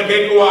വിളിക്കുന്നത്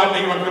കേൾക്കുവാൻ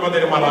ദൈവം കൃപ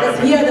തരുമാറാകട്ടെ. Let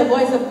us hear the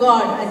voice of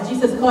God as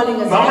Jesus calling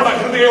us. നമ്മുടെ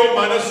ഹൃദയവും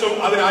മനസ്സും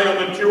അതിനായി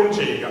ഒന്ന് ട്യൂൺ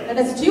ചെയ്യുക. Let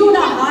us tune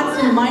our hearts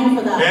and mind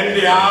for that.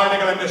 എന്റെ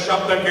ആടുകൾ എന്റെ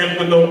ശബ്ദം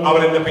കേൾക്കുന്നു,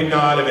 അവർ എന്റെ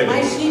പിന്നാലെ വരും.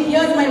 My sheep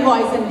hears my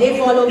voice and they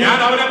follow me. ഞാൻ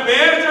അവരെ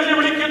പേര് ചൊല്ലി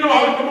വിളിക്കുന്നു,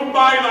 അവർക്ക്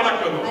മുമ്പായി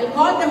നടക്കുന്നു. I'll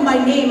call them by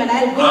name and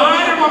I'll go.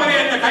 ആരും അവരെ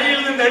എന്റെ കയ്യിൽ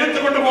നിന്ന്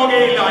എടുത്തുകൊണ്ട്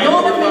പോകുകയില്ല.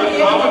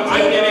 അവർ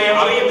അന്യനെ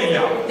അറിയുന്നില്ല.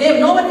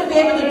 No one will be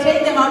able to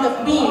take them out of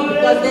me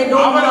because they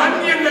don't. അവർ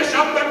അന്യന്റെ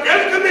ശബ്ദം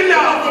കേൾക്കുന്നില്ല.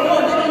 They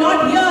will not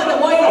hear the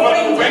voice of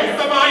strangers.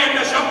 വ്യക്തമായി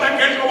എന്റെ ശബ്ദം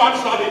കേൾക്കുവാൻ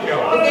സാധിക്കും.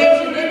 They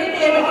will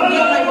be able to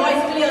hear my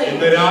voice clearly.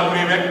 ഇന്ന്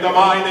രാത്രി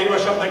വ്യക്തമായി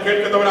ദൈവശബ്ദം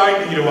കേൾക്കുന്നവരായി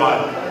തീരുവാൻ.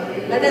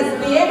 Let us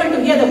be able to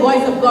hear the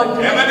voice of God.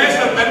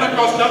 Ebenezer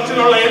Pentecost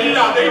ചർച്ചിലുള്ള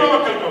എല്ലാ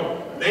ദൈവമക്കൾക്കും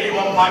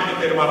ദൈവം ഭാഗ്യം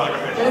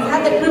തരുമാറാകട്ടെ. Let us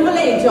have the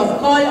privilege of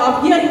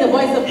hearing the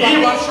voice of God. ഈ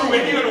വർഷം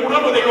വലിയൊരു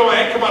ഉണർവ് ദൈവം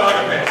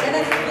അയക്കുമാറാകട്ടെ.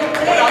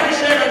 ഒരു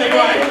അഭിഷേകം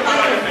ദൈവം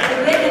അയക്കുമാറാകട്ടെ.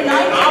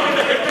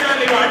 നാവിന്റെ കെട്ടുകൾ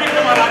ദൈവം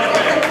അഴിക്കുമാറാകട്ടെ.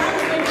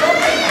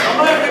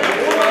 നമ്മളെ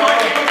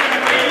പൂർണ്ണമായി ദൈവത്തിന്റെ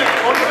കയ്യിൽ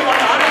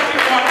കൊണ്ടുവന്ന്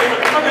ആരാധിക്കുവാൻ ദൈവം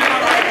കൃപ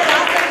തരുമാറാകട്ടെ.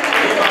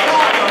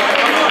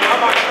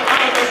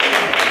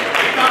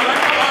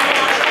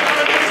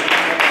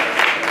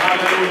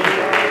 ഞാനൊരു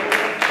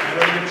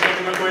നിമിഷം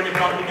നിങ്ങൾക്ക് വേണ്ടി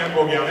പ്രാർത്ഥിക്കാൻ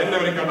പോവുകയാണ്.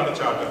 എല്ലാവരും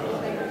കണ്ണടച്ചാട്ട്.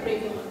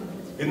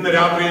 ഇന്ന്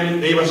രാത്രിയിൽ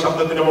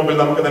ദൈവശബ്ദത്തിന് മുമ്പിൽ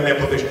നമുക്ക് തന്നെ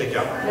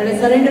പ്രതിഷ്ഠിക്കാം.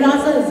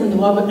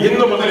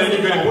 ഇന്നു മുതൽ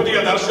എനിക്കൊരു പുതിയ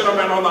ദർശനം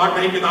വേണമെന്ന്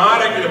ആഗ്രഹിക്കുന്ന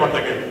ആരെങ്കിലും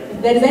ഉണ്ടെങ്കിൽ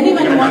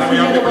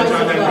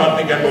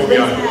പ്രാർത്ഥിക്കാൻ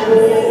പോവുകയാണ്.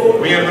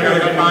 ഉയർന്ന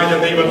കരകൾക്കായി ഞാൻ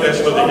ദൈവത്തെ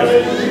സ്തുതിക്കട്ടെ.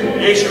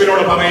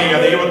 യേശുവിനോട് പറയുക,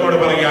 ദൈവത്തോട്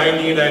പറയുക, I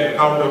need an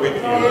encounter with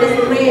you.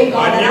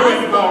 A new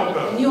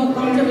encounter.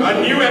 A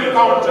new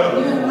encounter.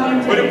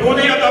 ഒരു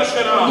പുതിയ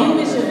ദർശനം,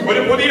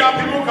 ഒരു പുതിയ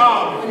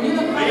അഭിമുഖം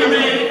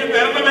ദൈവമേ എനിക്ക്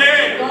തരണമേ.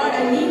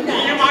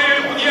 നീയുമായ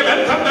ഒരു പുതിയ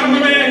ബന്ധം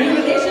തരണമേ.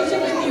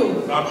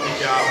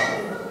 പ്രാർത്ഥിക്കാം.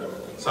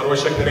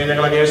 സർവശക്തനെ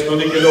ഞങ്ങൾ അങ്ങയെ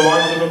സ്തുതിക്കുന്നു,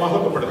 വാഴ്ത്തുന്നു,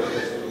 മഹത്വപ്പെടുത്തുന്നു.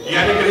 ഈ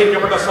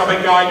അനുഗ്രഹിക്കപ്പെട്ട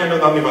സഭയ്ക്കായി ഞങ്ങൾ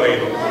നന്ദി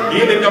പറയുന്നു. ഈ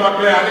നിന്റെ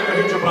മക്കളെ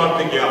അനുഗ്രഹിച്ചു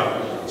പ്രാർത്ഥിക്കുക.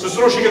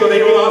 ശുശ്രൂഷിക്കുന്ന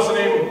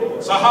ദൈവദാസനെയും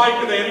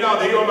സഹായിക്കുന്ന എല്ലാ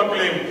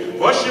ദൈവമക്കളെയും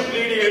വർഷിപ്പ്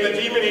ലീഡ് ചെയ്യുന്ന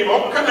ടീമിനെയും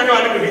ഒക്കെ ഞങ്ങൾ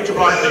അനുഗ്രഹിച്ചു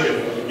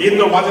പ്രാർത്ഥിക്കുന്നു.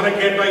 ഇന്ന് വചനം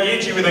കേട്ട ഈ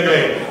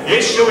ജീവിതങ്ങളെ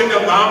യേശുവിന്റെ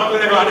നാമത്തിൽ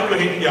ഞങ്ങൾ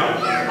അനുഗ്രഹിക്കുക.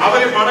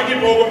 അവര് മടങ്ങി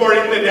പോകുമ്പോൾ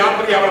ഇന്ന്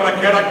രാത്രി അവരുടെ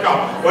കിടക്ക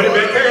ഒരു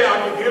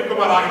ബന്ധയിലാക്കി തീർക്കും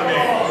കൊടുക്കുമാറാകണമേ.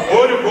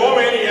 ഒരു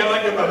ഗോവേലി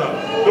ഇറങ്ങുന്നത്,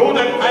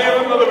 ദൂതൻ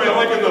കയറുന്നതും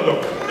ഇറങ്ങുന്നതും,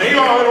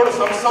 ദൈവം അവരോട്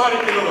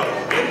സംസാരിക്കുന്നതും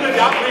ഇന്ന്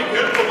രാത്രി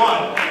കേൾക്കുവാൻ,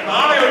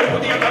 നാളെ ഒരു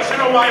പുതിയ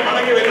ദർശനവുമായി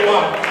മടങ്ങി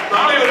വരുവാൻ,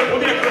 നാളെ ഒരു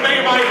പുതിയ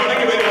കൃപയുമായി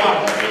മടങ്ങി വരുവാൻ,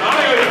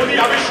 നാളെ ഒരു പുതിയ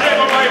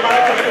അഭിഷേകവുമായി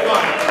മടങ്ങി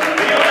വരുവാൻ,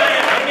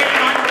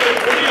 ഒരു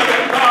പുതിയ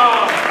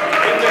ബന്ധം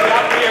ഇന്ന്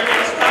രാത്രി അങ്ങ്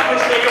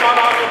എസ്റ്റാബ്ലിഷ്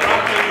ചെയ്യുവാനാണ്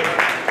പ്രാർത്ഥിക്കുന്നു.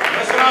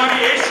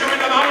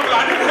 യേശുവിന്റെ നാമത്തിൽ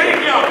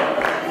അനുഗ്രഹിക്കാം.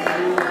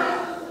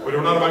 ഒരു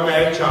ഉണർവങ്ങ്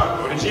അയച്ച,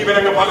 ഒരു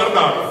ജീവനങ്ങ്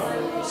പകർന്നാണ്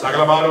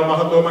സകലമാനവും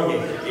മഹത്വവും അങ്ങി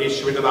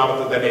യേശുവിന്റെ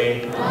നാമത്തിൽ തന്നെ.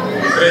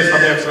 ഇത്രയും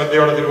സമയം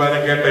ശ്രദ്ധയോടെ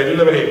തിരുവചനം കേട്ട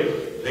എല്ലാവരെയും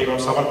ദൈവം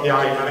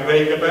സമൃദ്ധിയായി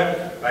അനുഗ്രഹിക്കട്ടെ.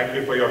 Thank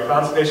you for your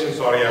translation.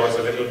 Sorry, I was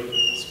a little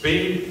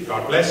speed.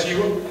 God bless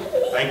you.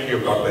 Thank you.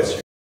 God bless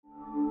you.